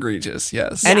more egregious,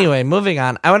 yes. Anyway, moving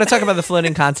on. I want to talk about the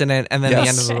floating continent and then the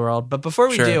end of the world. But before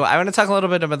we do, I want to talk a little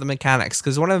bit about the mechanics,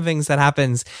 because one of the things that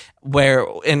happens where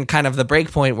in kind of the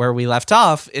break point where we left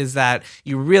off is that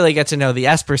you really get to know the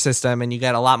Esper system, and you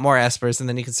get a lot more Espers, and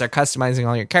then you can start customizing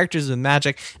all your characters with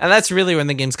magic. And that's really when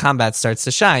the game's combat starts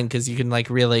to shine, because you can like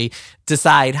really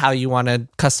decide how you want to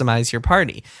customize your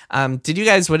party. What did you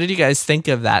guys think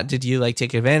of that? Did you like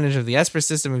take advantage of the Esper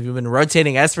system? Have you been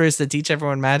rotating Espers to teach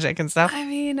everyone magic and stuff? I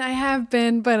mean, I have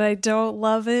been, but I don't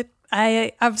love it.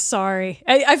 I'm sorry.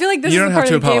 I feel like this is the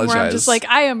part of the game where I'm just like,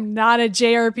 I am not a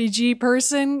JRPG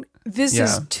person. This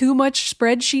is too much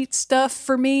spreadsheet stuff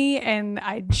for me, and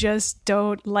I just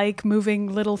don't like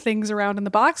moving little things around in the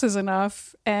boxes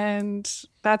enough. And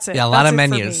that's it. Yeah, a lot of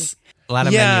menus. A lot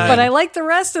of menus. But I like the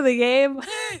rest of the game.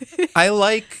 I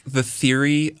like the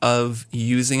theory of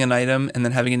using an item and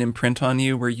then having an imprint on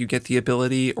you where you get the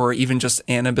ability, or even just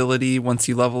an ability once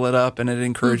you level it up, and it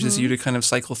encourages you to kind of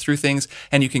cycle through things,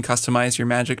 and you can customize your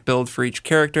magic build for each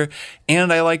character.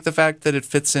 And I like the fact that it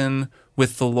fits in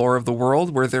with the lore of the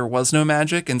world where there was no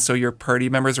magic, and so your party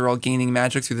members are all gaining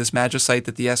magic through this magicite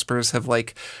that the Espers have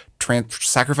like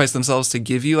sacrificed themselves to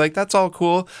give you. Like, that's all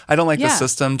cool. I don't like the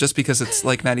system just because it's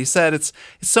like Maddie said, it's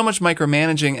so much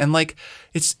micromanaging, and like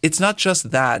it's not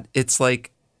just that. It's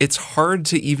like it's hard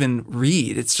to even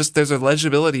read. It's just there's a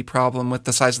legibility problem with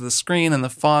the size of the screen and the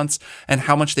fonts and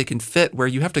how much they can fit, where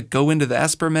you have to go into the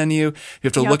Esper menu. You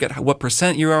have to look at what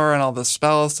percent you are on all the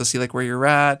spells to see like where you're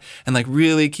at, and like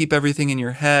really keep everything in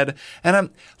your head. And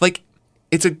I'm like,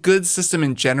 it's a good system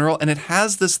in general, and it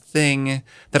has this thing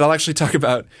that I'll actually talk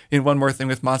about in one more thing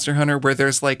with Monster Hunter, where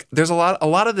there's a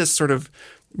lot of this sort of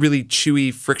really chewy,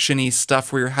 frictiony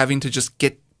stuff where you're having to just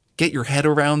get your head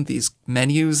around these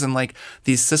menus, and like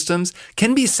these systems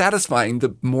can be satisfying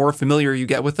the more familiar you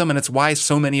get with them. And it's why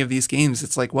so many of these games,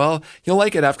 it's like, well, you'll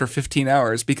like it after 15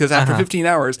 hours, because after 15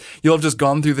 hours, you'll have just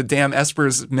gone through the damn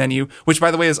Espers menu, which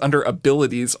by the way is under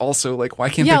abilities also. Like, why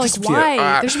can't they just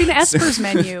why? There should be an Espers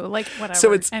menu, like whatever.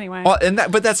 So it's anyway.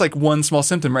 But that's like one small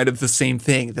symptom, right, of the same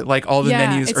thing, that like all the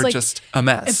menus are like just a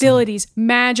mess. Abilities,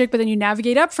 magic, but then you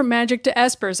navigate up from magic to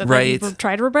Espers, and then you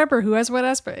try to remember who has what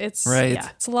Esper. It's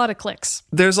it's a lot of clicks.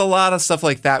 There's a lot of stuff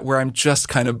like that where I'm just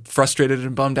kind of frustrated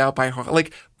and bummed out by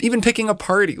like even picking a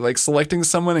party, like selecting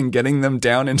someone and getting them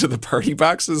down into the party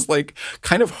box is like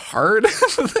kind of hard.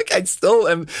 Like I still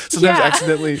am sometimes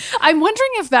accidentally. I'm wondering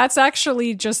if that's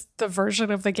actually just the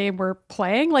version of the game we're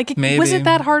playing. Like, Maybe. was it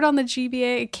that hard on the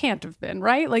GBA? It can't have been,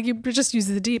 right? Like you just use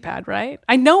the D-pad, right?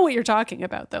 I know what you're talking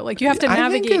about though. Like you have to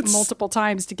navigate multiple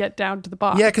times to get down to the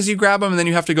box. Yeah, because you grab them and then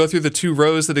you have to go through the 2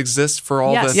 rows that exist for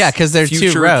all the because there's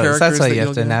 2 rows. That's why that you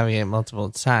have to navigate multiple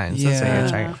times. That's what you're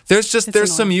trying.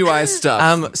 There's some UI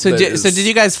stuff. So did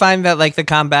you guys find that like the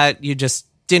combat, you just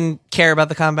didn't care about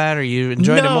the combat, or you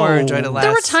enjoyed it more, or enjoyed it less?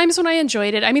 There were times when I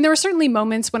enjoyed it. I mean, there were certainly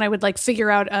moments when I would like figure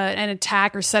out an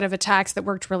attack or set of attacks that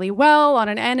worked really well on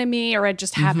an enemy, or I'd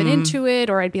just have it into it,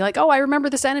 or I'd be like, oh, I remember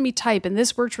this enemy type and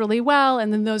this worked really well.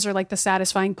 And then those are like the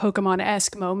satisfying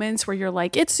Pokemon-esque moments where you're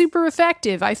like, it's super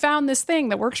effective. I found this thing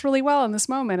that works really well in this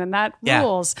moment and that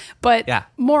rules. But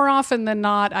more often than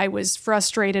not, I was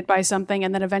frustrated by something,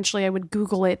 and then eventually I would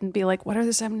Google it and be like, what are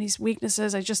this enemy's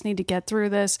weaknesses? I just need to get through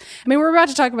this. I mean, we're about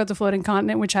to talk about the Floating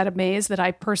Continent, which had a maze that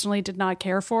I personally did not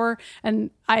care for,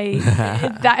 and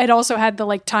it also had the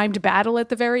like timed battle at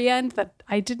the very end that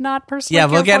I did not personally. Yeah,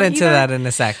 we'll care get for into either. that in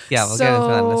a sec. Yeah, we'll get into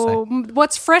that in a sec.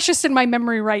 What's freshest in my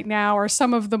memory right now are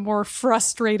some of the more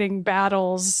frustrating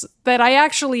battles that I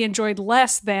actually enjoyed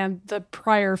less than the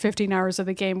prior 15 hours of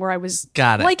the game, where I was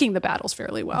liking the battles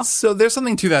fairly well. So there's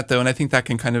something to that, though, and I think that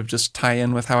can kind of just tie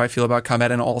in with how I feel about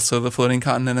combat and also the Floating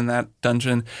Continent in that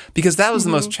dungeon, because that was the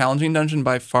most challenging dungeon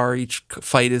by far. Each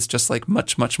fight is just like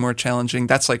much, much more challenging.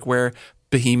 That's like where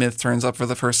Behemoth turns up for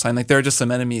the first time. Like there are just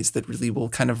some enemies that really will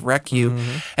kind of wreck you.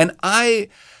 And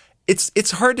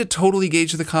it's hard to totally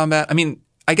gauge the combat. I mean,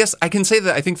 I guess I can say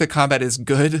that I think the combat is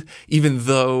good, even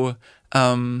though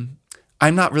I'm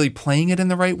not really playing it in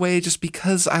the right way, just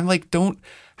because I like don't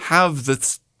have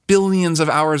the billions of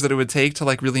hours that it would take to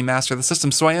like really master the system.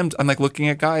 So I'm like looking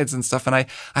at guides and stuff, and I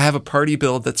have a party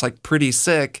build that's like pretty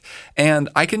sick, and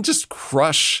I can just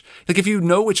crush. Like if you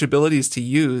know which abilities to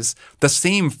use, the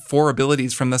same 4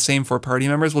 abilities from the same 4 party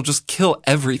members will just kill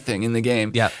everything in the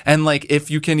game. Yeah. And like if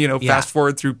you can, fast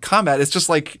forward through combat, it's just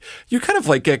like you kind of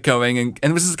like get going,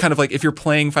 and this is kind of like if you're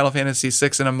playing Final Fantasy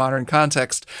VI in a modern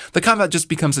context, the combat just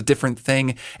becomes a different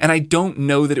thing. And I don't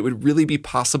know that it would really be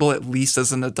possible, at least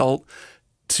as an adult,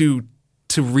 to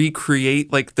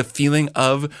recreate like the feeling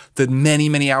of the many,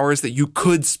 many hours that you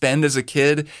could spend as a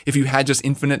kid if you had just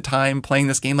infinite time playing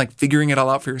this game, like figuring it all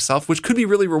out for yourself, which could be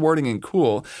really rewarding and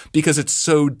cool because it's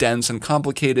so dense and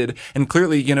complicated and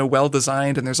clearly, well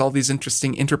designed. And there's all these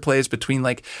interesting interplays between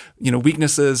like,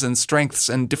 weaknesses and strengths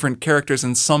and different characters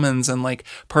and summons and like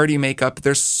party makeup.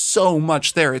 There's so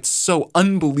much there. It's so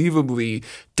unbelievably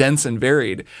dense and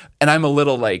varied. And I'm a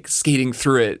little like skating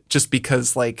through it just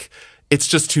because like, it's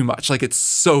just too much. Like it's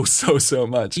so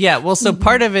much. Yeah, well, so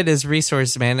part of it is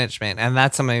resource management, and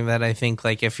that's something that I think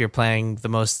like if you're playing the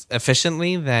most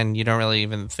efficiently, then you don't really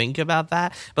even think about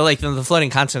that. But like the Floating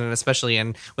Continent, especially,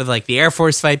 and with like the Air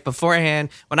Force fight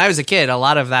beforehand, when I was a kid, a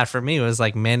lot of that for me was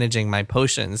like managing my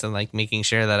potions and like making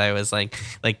sure that I was like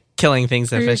killing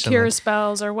things efficiently. Or your cure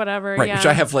spells or whatever. Right, which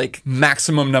I have like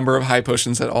maximum number of high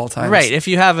potions at all times. Right, if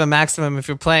you have a maximum, if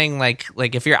you're playing like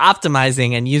if you're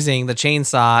optimizing and using the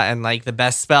chainsaw and like the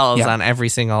best spells on every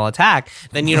single attack,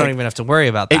 then you don't even have to worry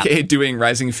about that. AKA doing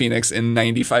Rising Phoenix in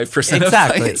 95% of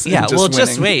fights. Yeah, well,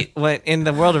 just wait. In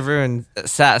the World of Ruin,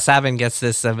 Sabin gets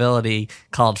this ability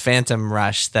called Phantom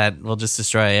Rush that will just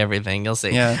destroy everything. You'll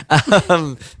see. Yeah.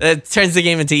 It turns the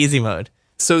game into easy mode.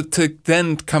 So to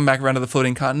then come back around to the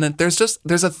Floating Continent,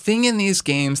 there's a thing in these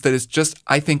games that is just,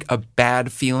 I think, a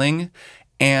bad feeling.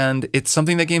 And it's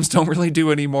something that games don't really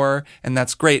do anymore, and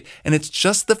that's great. And it's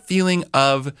just the feeling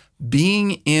of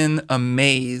being in a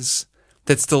maze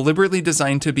that's deliberately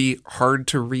designed to be hard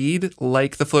to read,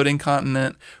 like the Floating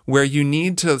Continent, where you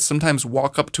need to sometimes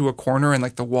walk up to a corner and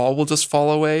like the wall will just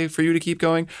fall away for you to keep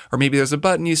going. Or maybe there's a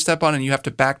button you step on and you have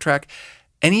to backtrack.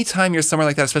 Anytime you're somewhere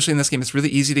like that, especially in this game, it's really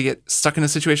easy to get stuck in a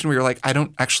situation where you're like, I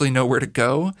don't actually know where to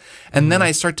go. And then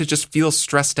I start to just feel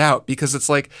stressed out because it's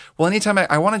like, well, anytime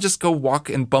I want to just go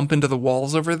walk and bump into the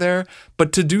walls over there.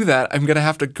 But to do that, I'm going to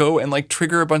have to go and like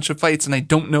trigger a bunch of fights and I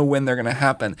don't know when they're going to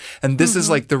happen. And this is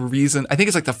like the reason, I think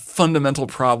it's like the fundamental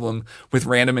problem with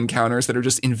random encounters that are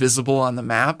just invisible on the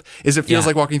map is it feels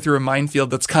like walking through a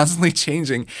minefield that's constantly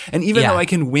changing. And even though I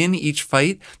can win each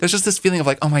fight, there's just this feeling of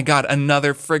like, oh my God,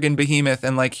 another friggin' behemoth.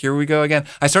 and like, here we go again.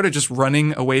 I started just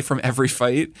running away from every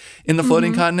fight in the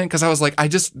floating continent because I was like, I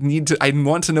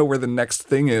want to know where the next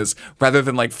thing is rather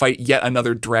than like fight yet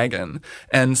another dragon.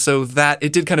 And so that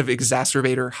it did kind of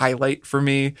exacerbate or highlight for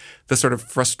me the sort of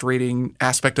frustrating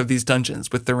aspect of these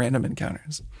dungeons with the random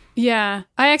encounters. Yeah,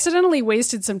 I accidentally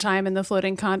wasted some time in the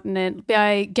floating continent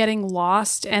by getting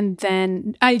lost, and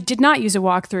then I did not use a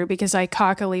walkthrough because I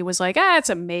cockily was like, it's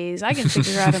a maze. I can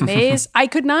figure out a maze. I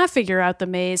could not figure out the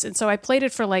maze, and so I played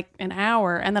it for like an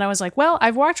hour, and then I was like, well,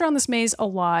 I've walked around this maze a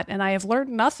lot, and I have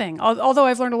learned nothing, although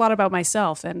I've learned a lot about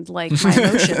myself and like my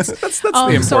emotions. that's the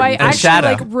important. So I actually Shadow.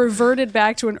 like reverted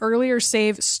back to an earlier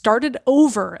save, started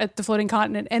over at the floating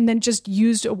continent, and then just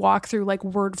used a walkthrough like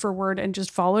word for word and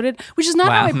just followed it, which is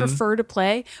not how I prefer to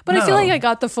play, but I feel like I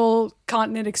got the full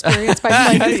continent experience by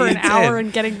playing it for an hour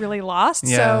and getting really lost.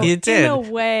 Yeah. So You did. in a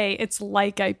way, it's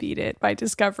like I beat it by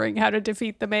discovering how to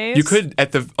defeat the maze. You could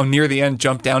near the end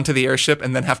jump down to the airship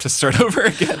and then have to start over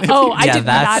again. I Yeah, did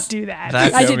that's- not do that.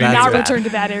 that's I did really not bad. return to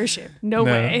that airship. No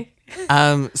way.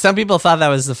 Some people thought that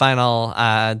was the final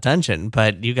dungeon,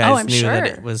 but you guys I'm knew that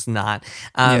sure. it was not.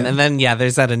 And then,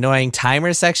 there's that annoying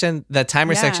timer section. The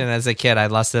timer section, as a kid, I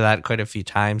lost to that quite a few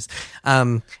times.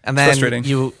 And then frustrating.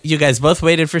 you guys both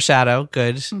waited for Shadow.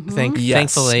 Good. Yes.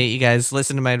 Thankfully, you guys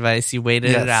listened to my advice. You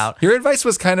waited it out. Your advice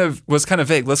was kind of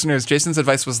vague. Listeners, Jason's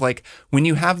advice was like, when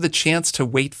you have the chance to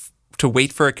wait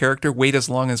for a character, wait as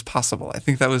long as possible. I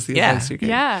think that was the advice you gave.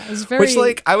 Yeah, it was very... Which,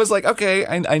 like, I was like, okay,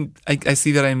 I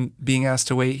see that I'm being asked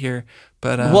to wait here,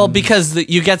 but Well, because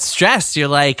you get stressed. You're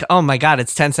like, oh my God,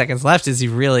 it's 10 seconds left. Is he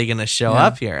really going to show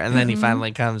up here? And then he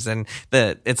finally comes, and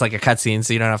it's like a cutscene,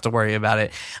 so you don't have to worry about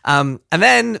it. And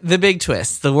then the big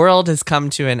twist, the world has come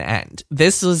to an end.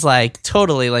 This was like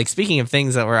totally, like, speaking of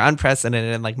things that were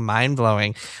unprecedented and like mind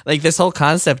blowing, like this whole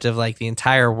concept of like the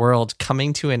entire world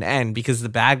coming to an end because the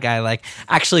bad guy like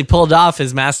actually pulled off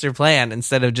his master plan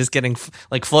instead of just getting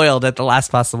like foiled at the last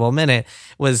possible minute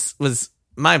was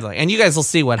mind-blowing. And you guys will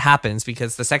see what happens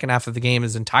because the second half of the game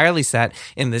is entirely set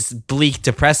in this bleak,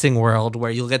 depressing world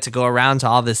where you'll get to go around to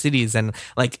all the cities and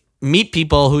like meet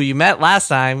people who you met last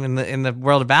time in the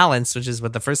world of balance, which is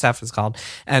what the first half is called,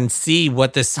 and see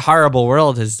what this horrible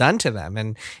world has done to them.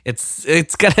 And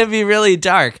it's gonna be really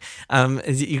dark,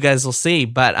 as you guys will see.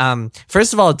 But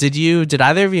first of all, did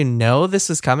either of you know this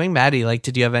was coming? Maddie, like,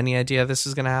 did you have any idea this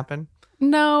was gonna happen?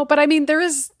 No, but I mean, there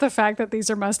is the fact that these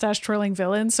are mustache twirling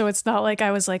villains, so it's not like I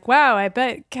was like, wow, I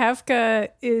bet Kafka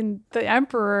in the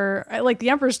Emperor, like the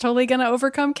Emperor's totally going to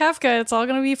overcome Kafka. It's all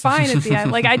going to be fine at the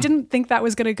end. Like, I didn't think that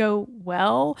was going to go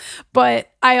well, but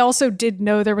I also did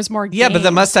know there was more game. Yeah, but the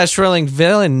mustache twirling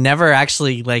villain never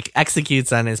actually like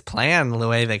executes on his plan the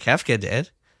way that Kafka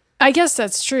did. I guess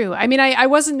that's true. I mean, I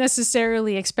wasn't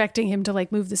necessarily expecting him to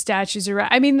like move the statues around.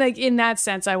 I mean, like in that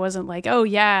sense, I wasn't like, oh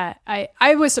yeah,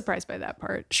 I was surprised by that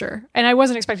part, sure. And I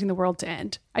wasn't expecting the world to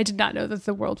end. I did not know that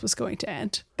the world was going to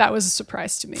end. That was a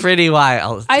surprise to me. Pretty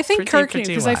wild. I think Kirk knew,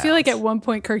 because I feel wild. like at one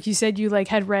point, Kirk, you said you like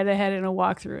had read ahead in a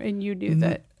walkthrough and you knew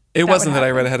that. It wasn't that I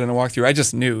happen. read ahead in a walkthrough. I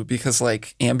just knew because,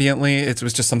 like, ambiently, it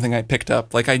was just something I picked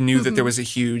up. Like, I knew that there was a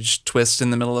huge twist in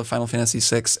the middle of Final Fantasy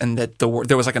VI, and that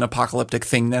there was like an apocalyptic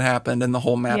thing that happened, and the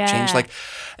whole map changed. Like,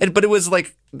 but it was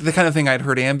like the kind of thing I'd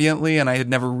heard ambiently, and I had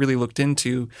never really looked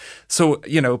into. So,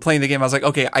 playing the game, I was like,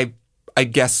 okay, I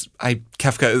guess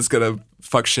Kefka is gonna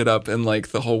fuck shit up, and like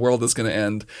the whole world is gonna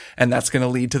end, and that's gonna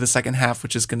lead to the second half,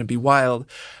 which is gonna be wild.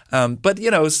 But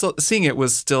still seeing it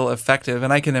was still effective,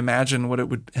 and I can imagine what it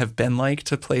would have been like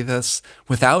to play this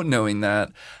without knowing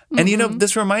that. And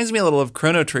this reminds me a little of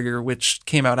Chrono Trigger, which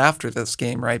came out after this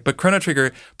game, right? But Chrono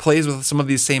Trigger plays with some of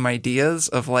these same ideas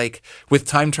of like with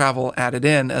time travel added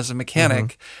in as a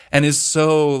mechanic, and is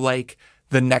so like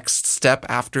the next step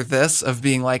after this of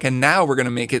being like, and now we're going to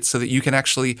make it so that you can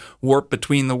actually warp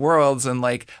between the worlds and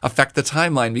like affect the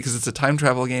timeline because it's a time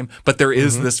travel game. But there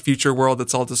is this future world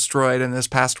that's all destroyed and this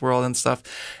past world and stuff.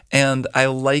 And I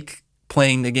like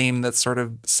playing the game that sort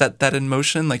of set that in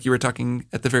motion. Like you were talking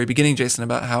at the very beginning, Jason,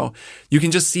 about how you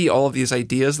can just see all of these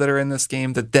ideas that are in this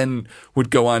game that then would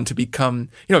go on to become,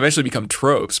 eventually become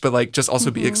tropes, but like just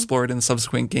also be explored in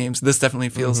subsequent games. This definitely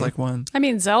feels like one. I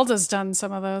mean, Zelda's done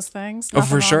some of those things. Oh, Nothing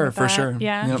for wrong sure, with for that. sure.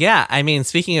 Yeah. Yep. Yeah, I mean,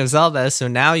 speaking of Zelda, so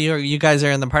now you guys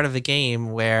are in the part of the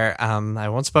game where I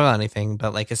won't spoil anything,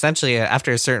 but like essentially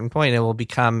after a certain point, it will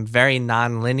become very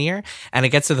non-linear, and it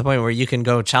gets to the point where you can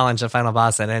go challenge the final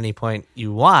boss at any point achievement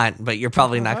you want, but you're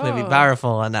probably not going to be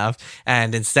powerful enough.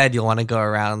 And instead, you'll want to go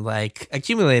around like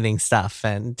accumulating stuff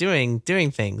and doing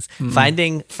things,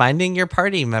 finding your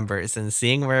party members and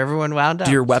seeing where everyone wound up.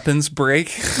 Do your weapons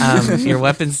break? Your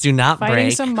weapons do not Fighting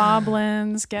break. some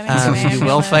moblins, getting some You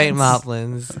will fight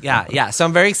ambulance. moblins. Yeah. So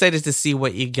I'm very excited to see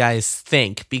what you guys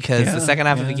think, because the second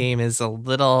half of the game is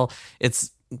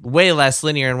it's way less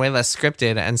linear and way less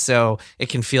scripted, and so it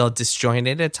can feel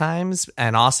disjointed at times,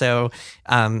 and also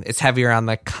it's heavier on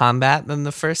the combat than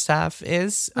the first half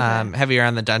is. Heavier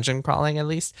on the dungeon crawling, at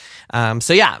least.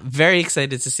 So yeah, very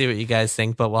excited to see what you guys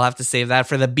think, but we'll have to save that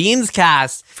for the Beans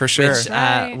cast For sure.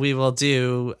 which we will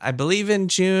do, I believe, in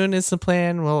June is the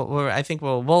plan. I think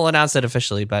we'll announce it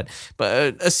officially, but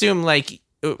assume like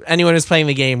anyone who's playing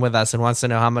the game with us and wants to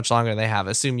know how much longer they have,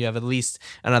 assume you have at least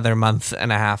another month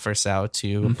and a half or so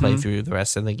to play through the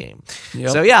rest of the game.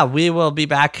 Yep. So yeah, we will be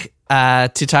back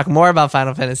to talk more about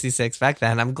Final Fantasy VI back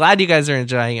then. I'm glad you guys are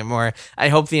enjoying it more. I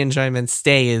hope the enjoyment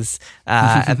stays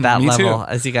at that Me level too.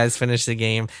 as you guys finish the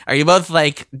game. Are you both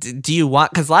like, do you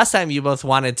want, because last time you both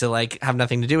wanted to like have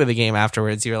nothing to do with the game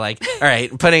afterwards. You were like, all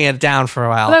right, putting it down for a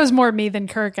while. Well, that was more me than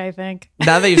Kirk, I think.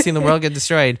 Now that you've seen the world get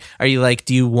destroyed, are you like,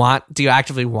 do you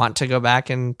actively want to go back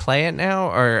and play it now,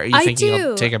 or are you thinking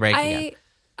you'll take a break again?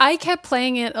 I kept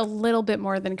playing it a little bit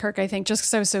more than Kirk, I think, just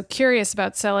because I was so curious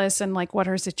about Celis and like what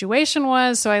her situation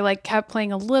was. So I like kept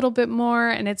playing a little bit more,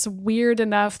 and it's weird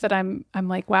enough that I'm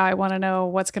like, wow, I want to know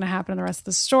what's going to happen in the rest of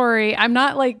the story. I'm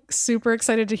not like super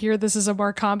excited to hear this is a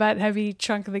more combat heavy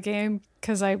chunk of the game,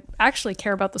 because I actually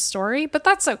care about the story, but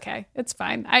that's okay. It's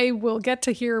fine. I will get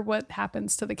to hear what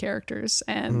happens to the characters,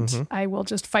 and I will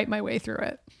just fight my way through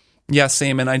it. Yeah,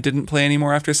 same. And I didn't play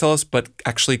anymore after Celis, but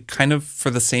actually kind of for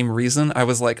the same reason. I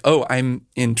was like, oh, I'm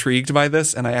intrigued by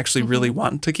this, and I actually really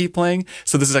want to keep playing.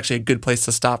 So this is actually a good place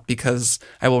to stop, because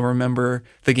I will remember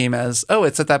the game as, oh,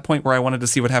 it's at that point where I wanted to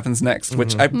see what happens next,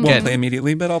 which I won't play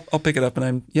immediately, but I'll pick it up,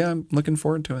 and I'm looking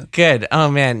forward to it. Good.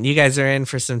 Oh man, you guys are in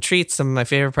for some treats. Some of my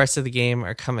favorite parts of the game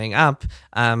are coming up.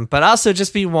 But also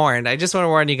just be warned. I just want to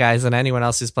warn you guys and anyone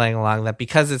else who's playing along that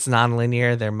because it's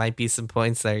non-linear, there might be some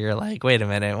points that you're like, wait a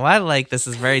minute, what? Like, this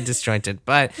is very disjointed,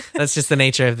 but that's just the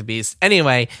nature of the beast.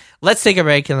 Anyway, let's take a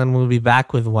break, and then we'll be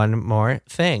back with one more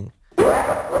thing.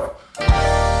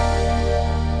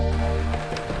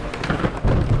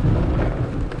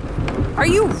 Are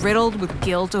you riddled with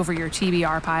guilt over your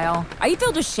TBR pile? Are you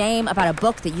filled with shame about a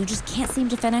book that you just can't seem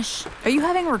to finish? Are you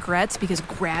having regrets because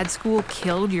grad school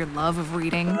killed your love of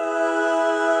reading?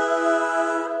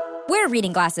 We're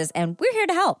Reading Glasses, and we're here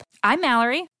to help. I'm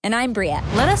Mallory. And I'm Bria.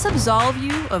 Let us absolve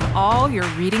you of all your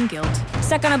reading guilt.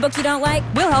 Stuck on a book you don't like?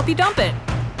 We'll help you dump it.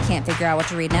 Can't figure out what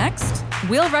to read next?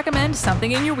 We'll recommend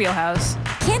something in your wheelhouse.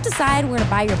 Can't decide where to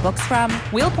buy your books from?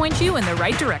 We'll point you in the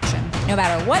right direction. No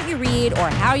matter what you read or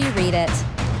how you read it,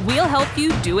 We'll help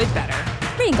you do it better.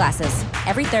 Reading Glasses,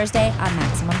 every Thursday on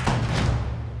Maximum Fun.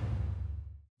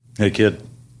 Hey, kid.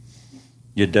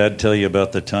 Your dad tell you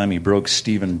about the time he broke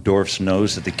Stephen Dorff's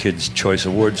nose at the Kids' Choice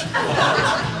Awards?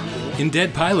 In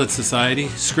Dead Pilot Society,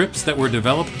 scripts that were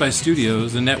developed by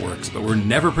studios and networks but were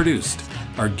never produced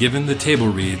are given the table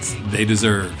reads they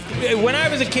deserve. When I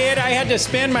was a kid, I had to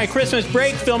spend my Christmas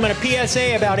break filming a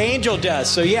PSA about angel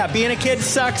dust. So yeah, being a kid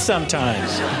sucks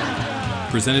sometimes.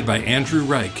 Presented by Andrew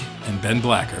Reich and Ben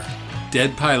Blacker.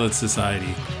 Dead Pilot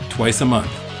Society, twice a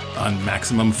month on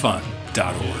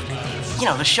MaximumFun.org. You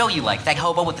know, the show you like, that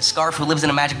hobo with the scarf who lives in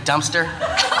a magic dumpster.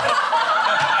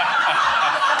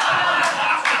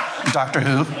 Doctor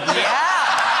Who? Yeah!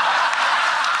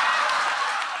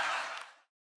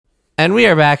 And we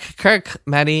are back. Kirk,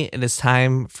 Maddie, it is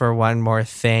time for one more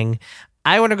thing.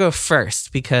 I want to go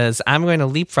first because I'm going to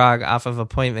leapfrog off of a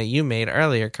point that you made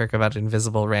earlier, Kirk, about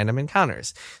invisible random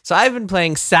encounters. So I've been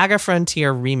playing Saga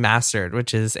Frontier Remastered,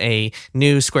 which is a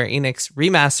new Square Enix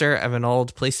remaster of an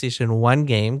old PlayStation 1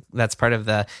 game that's part of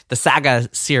the Saga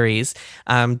series.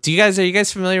 Are you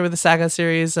guys familiar with the Saga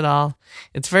series at all?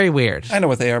 It's very weird. I know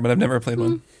what they are, but I've never played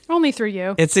one. Only through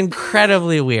you. It's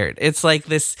incredibly weird. It's like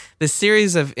this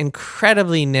series of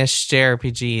incredibly niche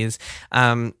JRPGs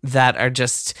that are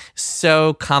just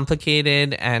so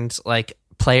complicated and like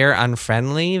player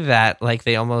unfriendly that like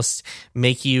they almost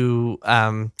make you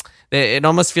it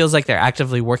almost feels like they're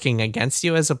actively working against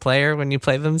you as a player when you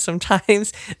play them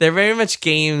sometimes. They're very much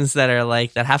games that are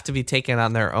like, that have to be taken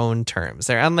on their own terms.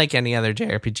 They're unlike any other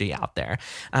JRPG out there.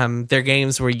 They're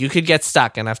games where you could get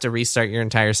stuck and have to restart your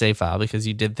entire save file because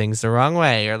you did things the wrong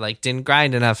way or like didn't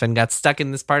grind enough and got stuck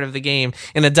in this part of the game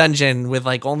in a dungeon with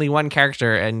like only one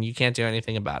character and you can't do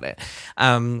anything about it.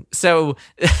 So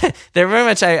they're very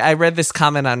much, I read this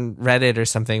comment on Reddit or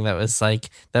something that was like,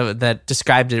 that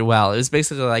described it well. It was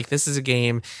basically like, this this is a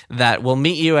game that will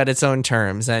meet you at its own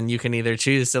terms, and you can either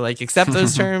choose to like accept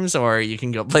those terms or you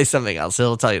can go play something else.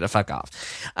 It'll tell you to fuck off.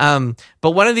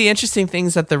 But one of the interesting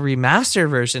things that the remastered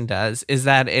version does is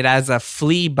that it adds a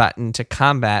flee button to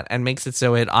combat and makes it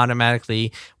so it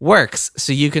automatically works,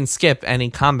 so you can skip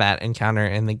any combat encounter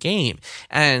in the game.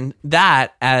 And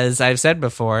that, as I've said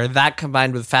before, that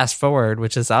combined with fast forward,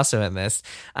 which is also in this,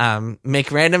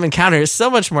 make random encounters so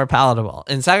much more palatable.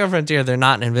 In Saga Frontier, they're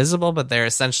not invisible, but they're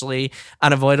essentially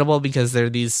unavoidable because they're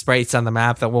these sprites on the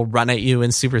map that will run at you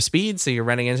in super speed, so you're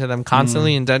running into them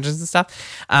constantly in dungeons and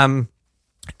stuff.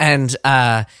 And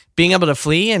being able to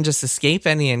flee and just escape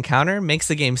any encounter makes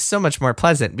the game so much more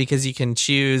pleasant, because you can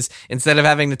choose, instead of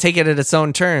having to take it at its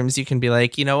own terms, you can be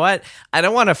like, you know what? I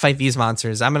don't want to fight these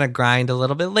monsters. I'm going to grind a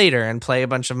little bit later and play a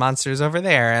bunch of monsters over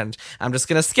there. And I'm just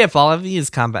going to skip all of these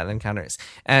combat encounters.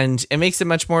 And it makes it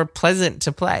much more pleasant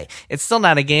to play. It's still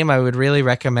not a game I would really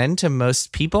recommend to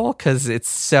most people because it's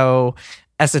so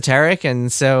esoteric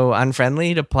and so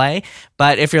unfriendly to play.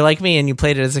 But if you're like me and you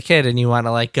played it as a kid and you want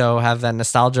to like go have that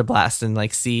nostalgia blast and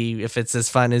like see if it's as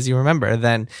fun as you remember,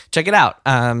 then check it out.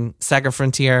 Saga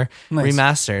Frontier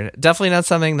Remastered. Definitely not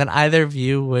something that either of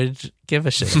you would give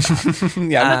a shit about.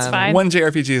 Yeah, that's fine. One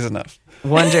JRPG is enough.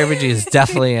 One JRPG is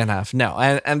definitely enough. No,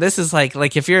 and this is like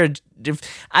if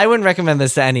I wouldn't recommend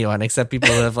this to anyone except people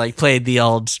who have like played the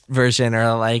old version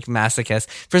or like masochists.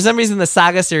 For some reason, the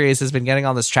Saga series has been getting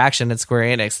all this traction at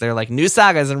Square Enix. They're like new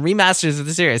sagas and remasters of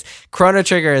the series. Chrono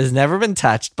Trigger has never been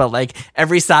touched, but like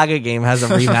every Saga game has a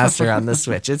remaster on the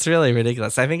Switch. It's really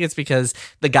ridiculous. I think it's because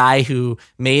the guy who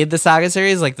made the Saga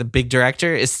series, like the big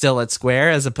director, is still at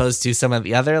Square as opposed to some of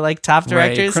the other like top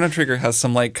directors. Right. Chrono Trigger has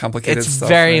some like complicated stuff. It's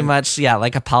very much,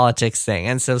 like a politics thing.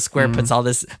 And so Square puts all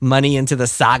this money into the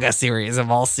Saga series of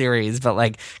all series, but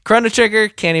like Chrono Trigger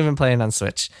can't even play it on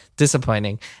Switch.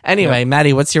 Disappointing. Anyway,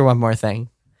 Maddie, what's your one more thing?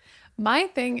 My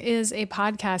thing is a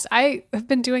podcast. I have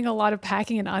been doing a lot of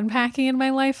packing and unpacking in my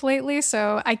life lately,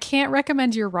 so I can't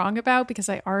recommend You're Wrong About because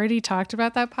I already talked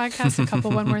about that podcast a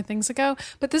couple one more things ago.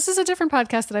 But this is a different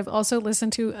podcast that I've also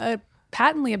listened to a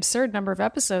patently absurd number of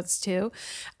episodes to.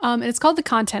 And it's called The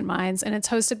Content Mines, and it's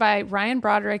hosted by Ryan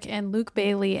Broderick and Luke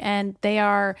Bailey, and they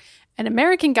are an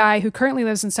American guy who currently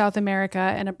lives in South America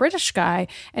and a British guy.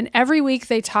 And every week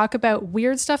they talk about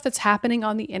weird stuff that's happening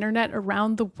on the internet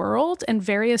around the world and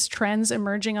various trends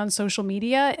emerging on social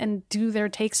media and do their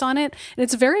takes on it. And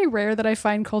it's very rare that I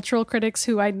find cultural critics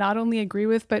who I not only agree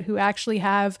with, but who actually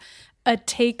have a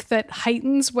take that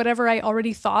heightens whatever I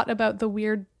already thought about the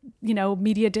weird,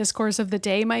 media discourse of the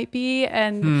day might be.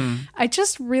 And I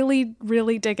just really,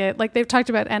 really dig it. Like, they've talked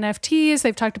about NFTs,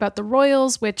 they've talked about the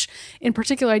Royals, which in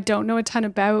particular, I don't know a ton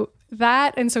about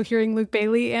that. And so hearing Luke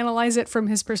Bailey analyze it from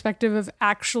his perspective of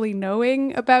actually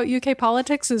knowing about UK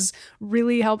politics is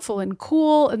really helpful and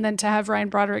cool. And then to have Ryan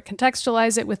Broderick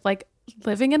contextualize it with like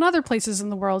living in other places in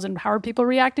the world and how are people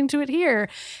reacting to it here.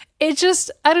 It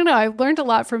just, I don't know, I learned a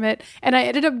lot from it. And I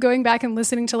ended up going back and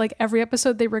listening to like every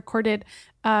episode they recorded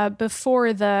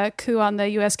before the coup on the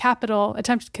US Capitol,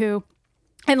 attempted coup,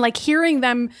 and like hearing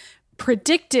them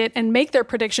predict it and make their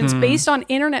predictions based on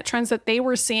internet trends that they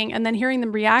were seeing, and then hearing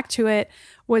them react to it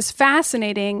was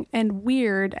fascinating and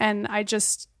weird. And I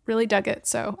just really dug it.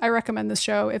 So I recommend this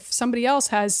show if somebody else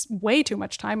has way too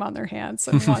much time on their hands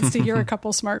and wants to hear a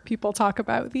couple smart people talk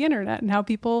about the internet and how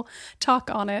people talk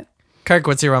on it. Kirk,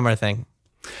 what's your one more thing?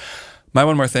 My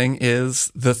one more thing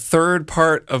is the third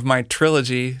part of my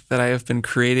trilogy that I have been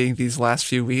creating these last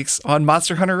few weeks on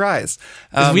Monster Hunter Rise.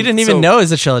 We didn't even know it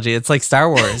was a trilogy. It's like Star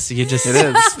Wars. You just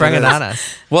sprung it on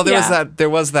us. Well, there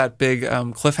was that big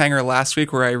cliffhanger last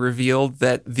week where I revealed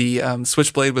that the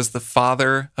Switchblade was the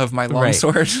father of my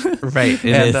longsword. Right.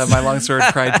 And my longsword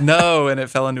cried no, and it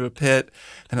fell into a pit,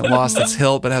 and it lost its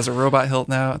hilt, but has a robot hilt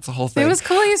now. It's a whole thing. It was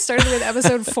cool you started with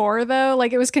episode 4, though.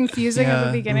 Like, it was confusing at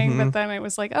the beginning, but then it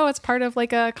was like, oh, it's part of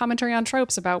like a commentary on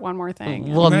tropes about one more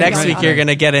thing. Well, next week you're going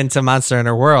to get into Monster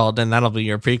Hunter World, and that'll be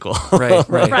your prequel.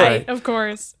 Right, of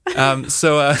course.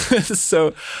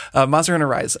 So Monster Hunter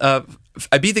Rise.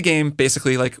 I beat the game,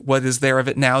 basically like what is there of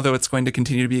it now, though it's going to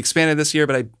continue to be expanded this year,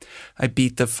 but I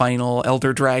beat the final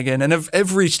Elder Dragon and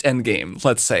I've reached endgame,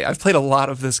 let's say. I've played a lot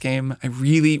of this game. I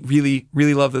really, really,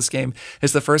 really love this game.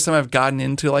 It's the first time I've gotten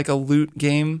into like a loot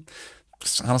game,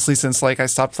 honestly, since like I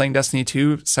stopped playing Destiny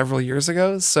 2 several years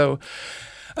ago. So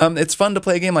it's fun to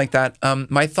play a game like that.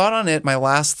 My thought on it, my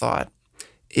last thought,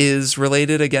 is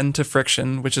related again to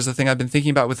friction, which is a thing I've been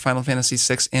thinking about with Final Fantasy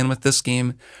VI and with this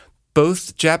game.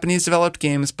 Both Japanese developed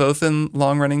games, both in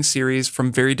long-running series from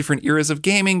very different eras of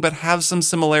gaming, but have some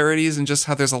similarities in just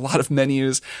how there's a lot of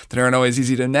menus that aren't always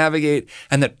easy to navigate,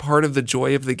 and that part of the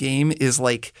joy of the game is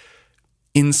like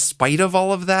in spite of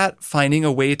all of that, finding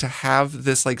a way to have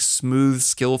this like smooth,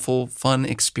 skillful, fun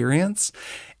experience.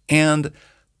 And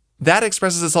that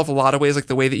expresses itself a lot of ways, like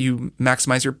the way that you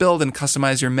maximize your build and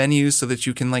customize your menus so that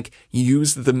you can like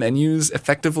use the menus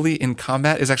effectively in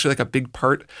combat is actually like a big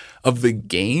part of the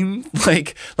game.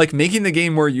 Like making the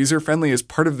game more user-friendly is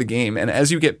part of the game. And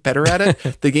as you get better at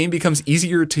it, the game becomes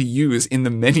easier to use in the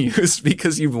menus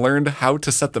because you've learned how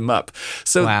to set them up.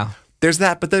 So wow. There's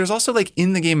that, but there's also like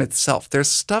in the game itself, there's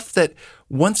stuff that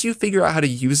once you figure out how to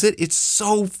use it, it's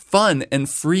so fun and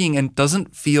freeing and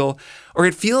doesn't feel, or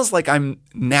it feels like I'm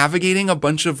navigating a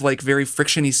bunch of like very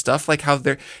frictiony stuff, like how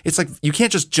it's like you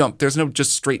can't just jump. There's no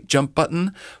just straight jump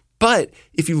button. But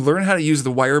if you learn how to use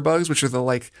the wire bugs, which are the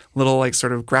like little like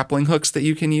sort of grappling hooks that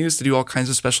you can use to do all kinds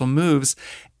of special moves,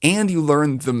 and you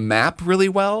learn the map really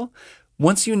well,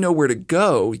 once you know where to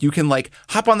go, you can like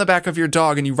hop on the back of your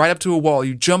dog and you ride up to a wall,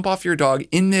 you jump off your dog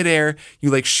in midair, you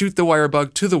like shoot the wire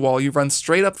bug to the wall, you run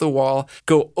straight up the wall,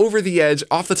 go over the edge,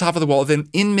 off the top of the wall, then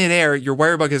in midair, your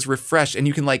wire bug is refreshed and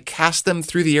you can like cast them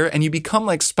through the air and you become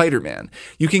like Spider-Man.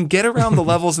 You can get around the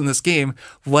levels in this game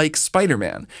like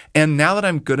Spider-Man. And now that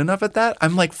I'm good enough at that,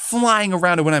 I'm like flying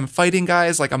around, and when I'm fighting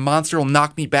guys, like a monster will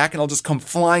knock me back and I'll just come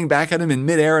flying back at him in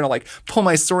midair and I'll like pull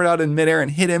my sword out in midair and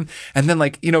hit him. And then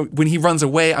like, you know, when he runs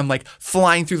away, I'm like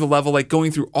flying through the level, like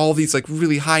going through all these like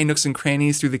really high nooks and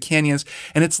crannies through the canyons.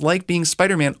 And it's like being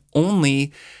Spider-Man,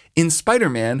 only in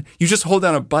Spider-Man, you just hold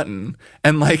down a button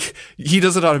and like he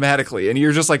does it automatically and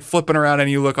you're just like flipping around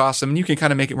and you look awesome, and you can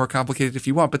kind of make it more complicated if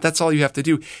you want, but that's all you have to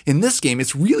do. In this game,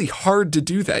 it's really hard to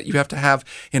do that. You have to have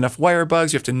enough wire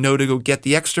bugs. You have to know to go get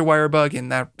the extra wire bug in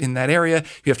that area.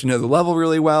 You have to know the level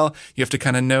really well. You have to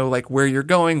kind of know like where you're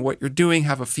going, what you're doing,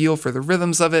 have a feel for the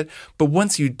rhythms of it. But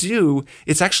once you do,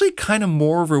 it's actually kind of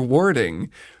more rewarding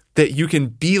that you can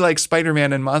be like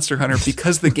Spider-Man and Monster Hunter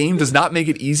because the game does not make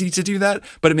it easy to do that,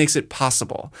 but it makes it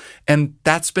possible. And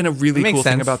that's been a really cool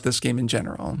thing about this game in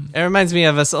general. It reminds me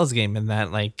of a Souls game in that,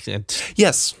 like,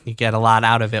 yes, you get a lot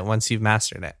out of it once you've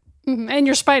mastered it. And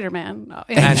you're Spider-Man.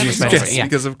 And you're Spider-Man, yeah.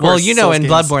 Because of course, well, you know, in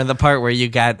games. Bloodborne, the part where you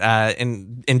got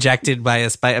injected by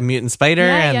a mutant spider,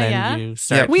 then you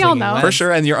start. We all know. For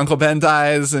sure. And your Uncle Ben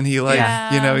dies, and he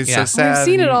he's so sad. We've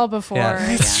seen it all before.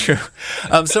 Yeah, it's true.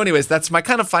 So anyways, that's my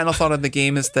kind of final thought on the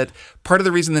game, is that part of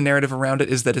the reason the narrative around it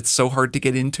is that it's so hard to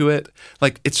get into it.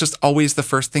 Like, it's just always the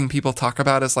first thing people talk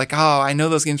about is like, oh, I know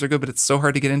those games are good, but it's so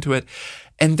hard to get into it.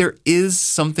 And there is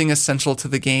something essential to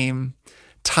the game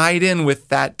tied in with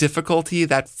that difficulty,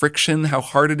 that friction, how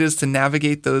hard it is to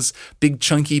navigate those big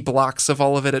chunky blocks of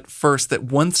all of it at first, that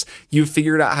once you've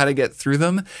figured out how to get through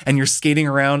them and you're skating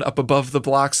around up above the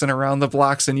blocks and around the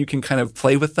blocks and you can kind of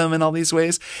play with them in all these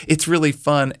ways, it's really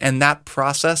fun. And that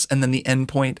process and then the end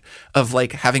point of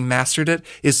like having mastered it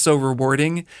is so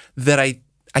rewarding that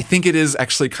I think it is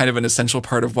actually kind of an essential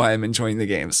part of why I'm enjoying the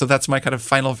game. So that's my kind of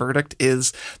final verdict,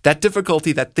 is that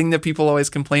difficulty, that thing that people always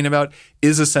complain about,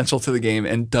 is essential to the game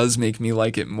and does make me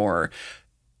like it more,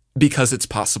 because it's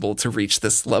possible to reach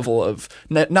this level of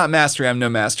not mastery. I'm no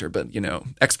master, but, you know,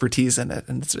 expertise in it.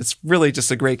 And it's really just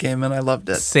a great game, and I loved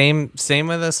it. Same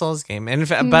with a Souls game. And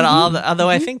but although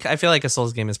I feel like a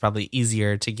Souls game is probably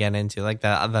easier to get into, like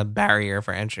the barrier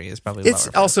for entry is probably lower. It's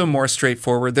also more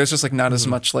straightforward. There's just like not as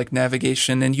much like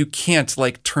navigation, and you can't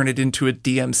like turn it into a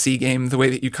DMC game the way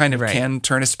that you kind of can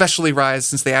turn, especially Rise,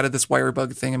 since they added this wire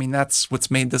bug thing. I mean, that's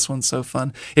what's made this one so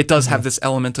fun. It does have this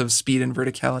element of speed and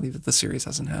verticality that the series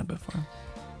hasn't had before.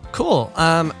 Cool.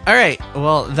 All right.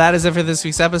 Well, that is it for this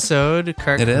week's episode.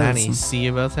 Kirk and Maddie, see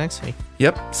you both next week.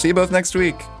 Yep. See you both next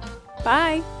week.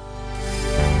 Bye.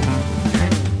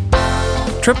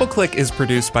 Triple Click is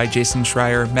produced by Jason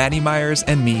Schreier, Maddie Myers,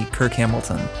 and me, Kirk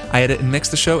Hamilton. I edit and mix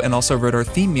the show and also wrote our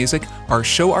theme music. Our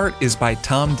show art is by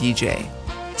Tom DJ.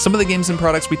 Some of the games and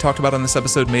products we talked about on this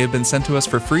episode may have been sent to us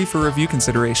for free for review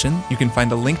consideration. You can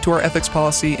find a link to our ethics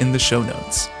policy in the show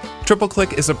notes. Triple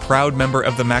Click is a proud member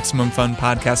of the Maximum Fun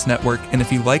Podcast Network, and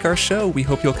if you like our show, we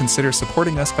hope you'll consider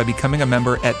supporting us by becoming a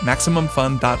member at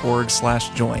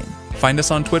MaximumFun.org/join. Find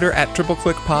us on Twitter at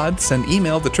TripleClickPod, send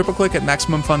email to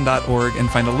tripleclick@MaximumFun.org,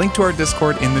 and find a link to our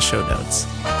Discord in the show notes.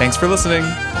 Thanks for listening.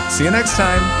 See you next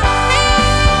time.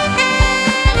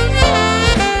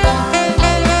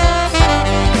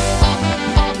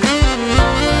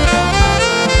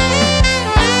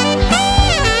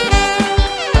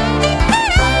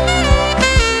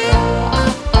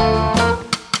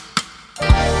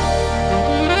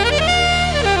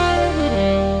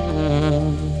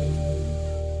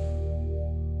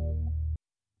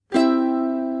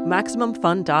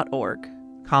 MaximumFun.org.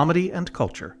 Comedy and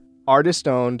culture. Artist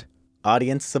owned.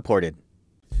 Audience supported.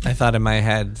 I thought in my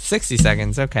head, 60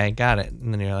 seconds. Okay, got it.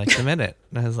 And then you're like, a minute.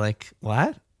 And I was like,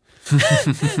 what?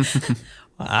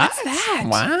 What's that?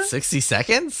 What? 60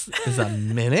 seconds is a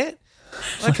minute?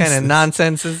 What kind of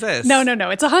nonsense is this? No.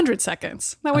 It's 100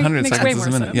 seconds. That 100 makes seconds way is more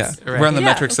a minute. sense. Yeah. We're on the Yeah,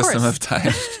 metric of system course. of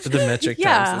time. The metric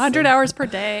Yeah, time 100 system. hours per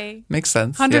day, Makes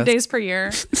sense. 100 yes. days per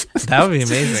year. That would be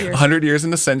amazing. Easier. 100 years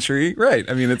in a century. Right.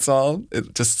 I mean, it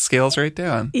just scales right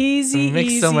down. Easy, It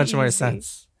makes so much more easy.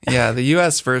 sense. Yeah, the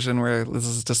U.S. version where this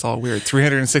is just all weird.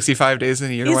 365 days in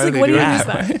a year. He's Why like, do what they do do you it use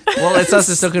that way? that? Well, it's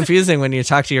also so confusing when you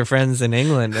talk to your friends in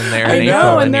England and they're I in know,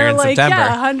 April and and you're they're in like, September. yeah,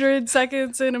 100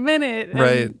 seconds in a minute. And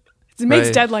Right. It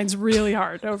makes Right. deadlines really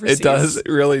hard overseas. It does. It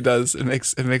really does. It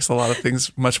makes a lot of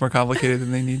things much more complicated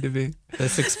than they need to be.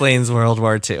 This explains World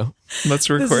War II. Let's This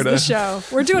record is the show.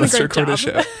 We're doing a let's great record job. a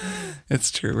show. It's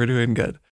true. We're doing good.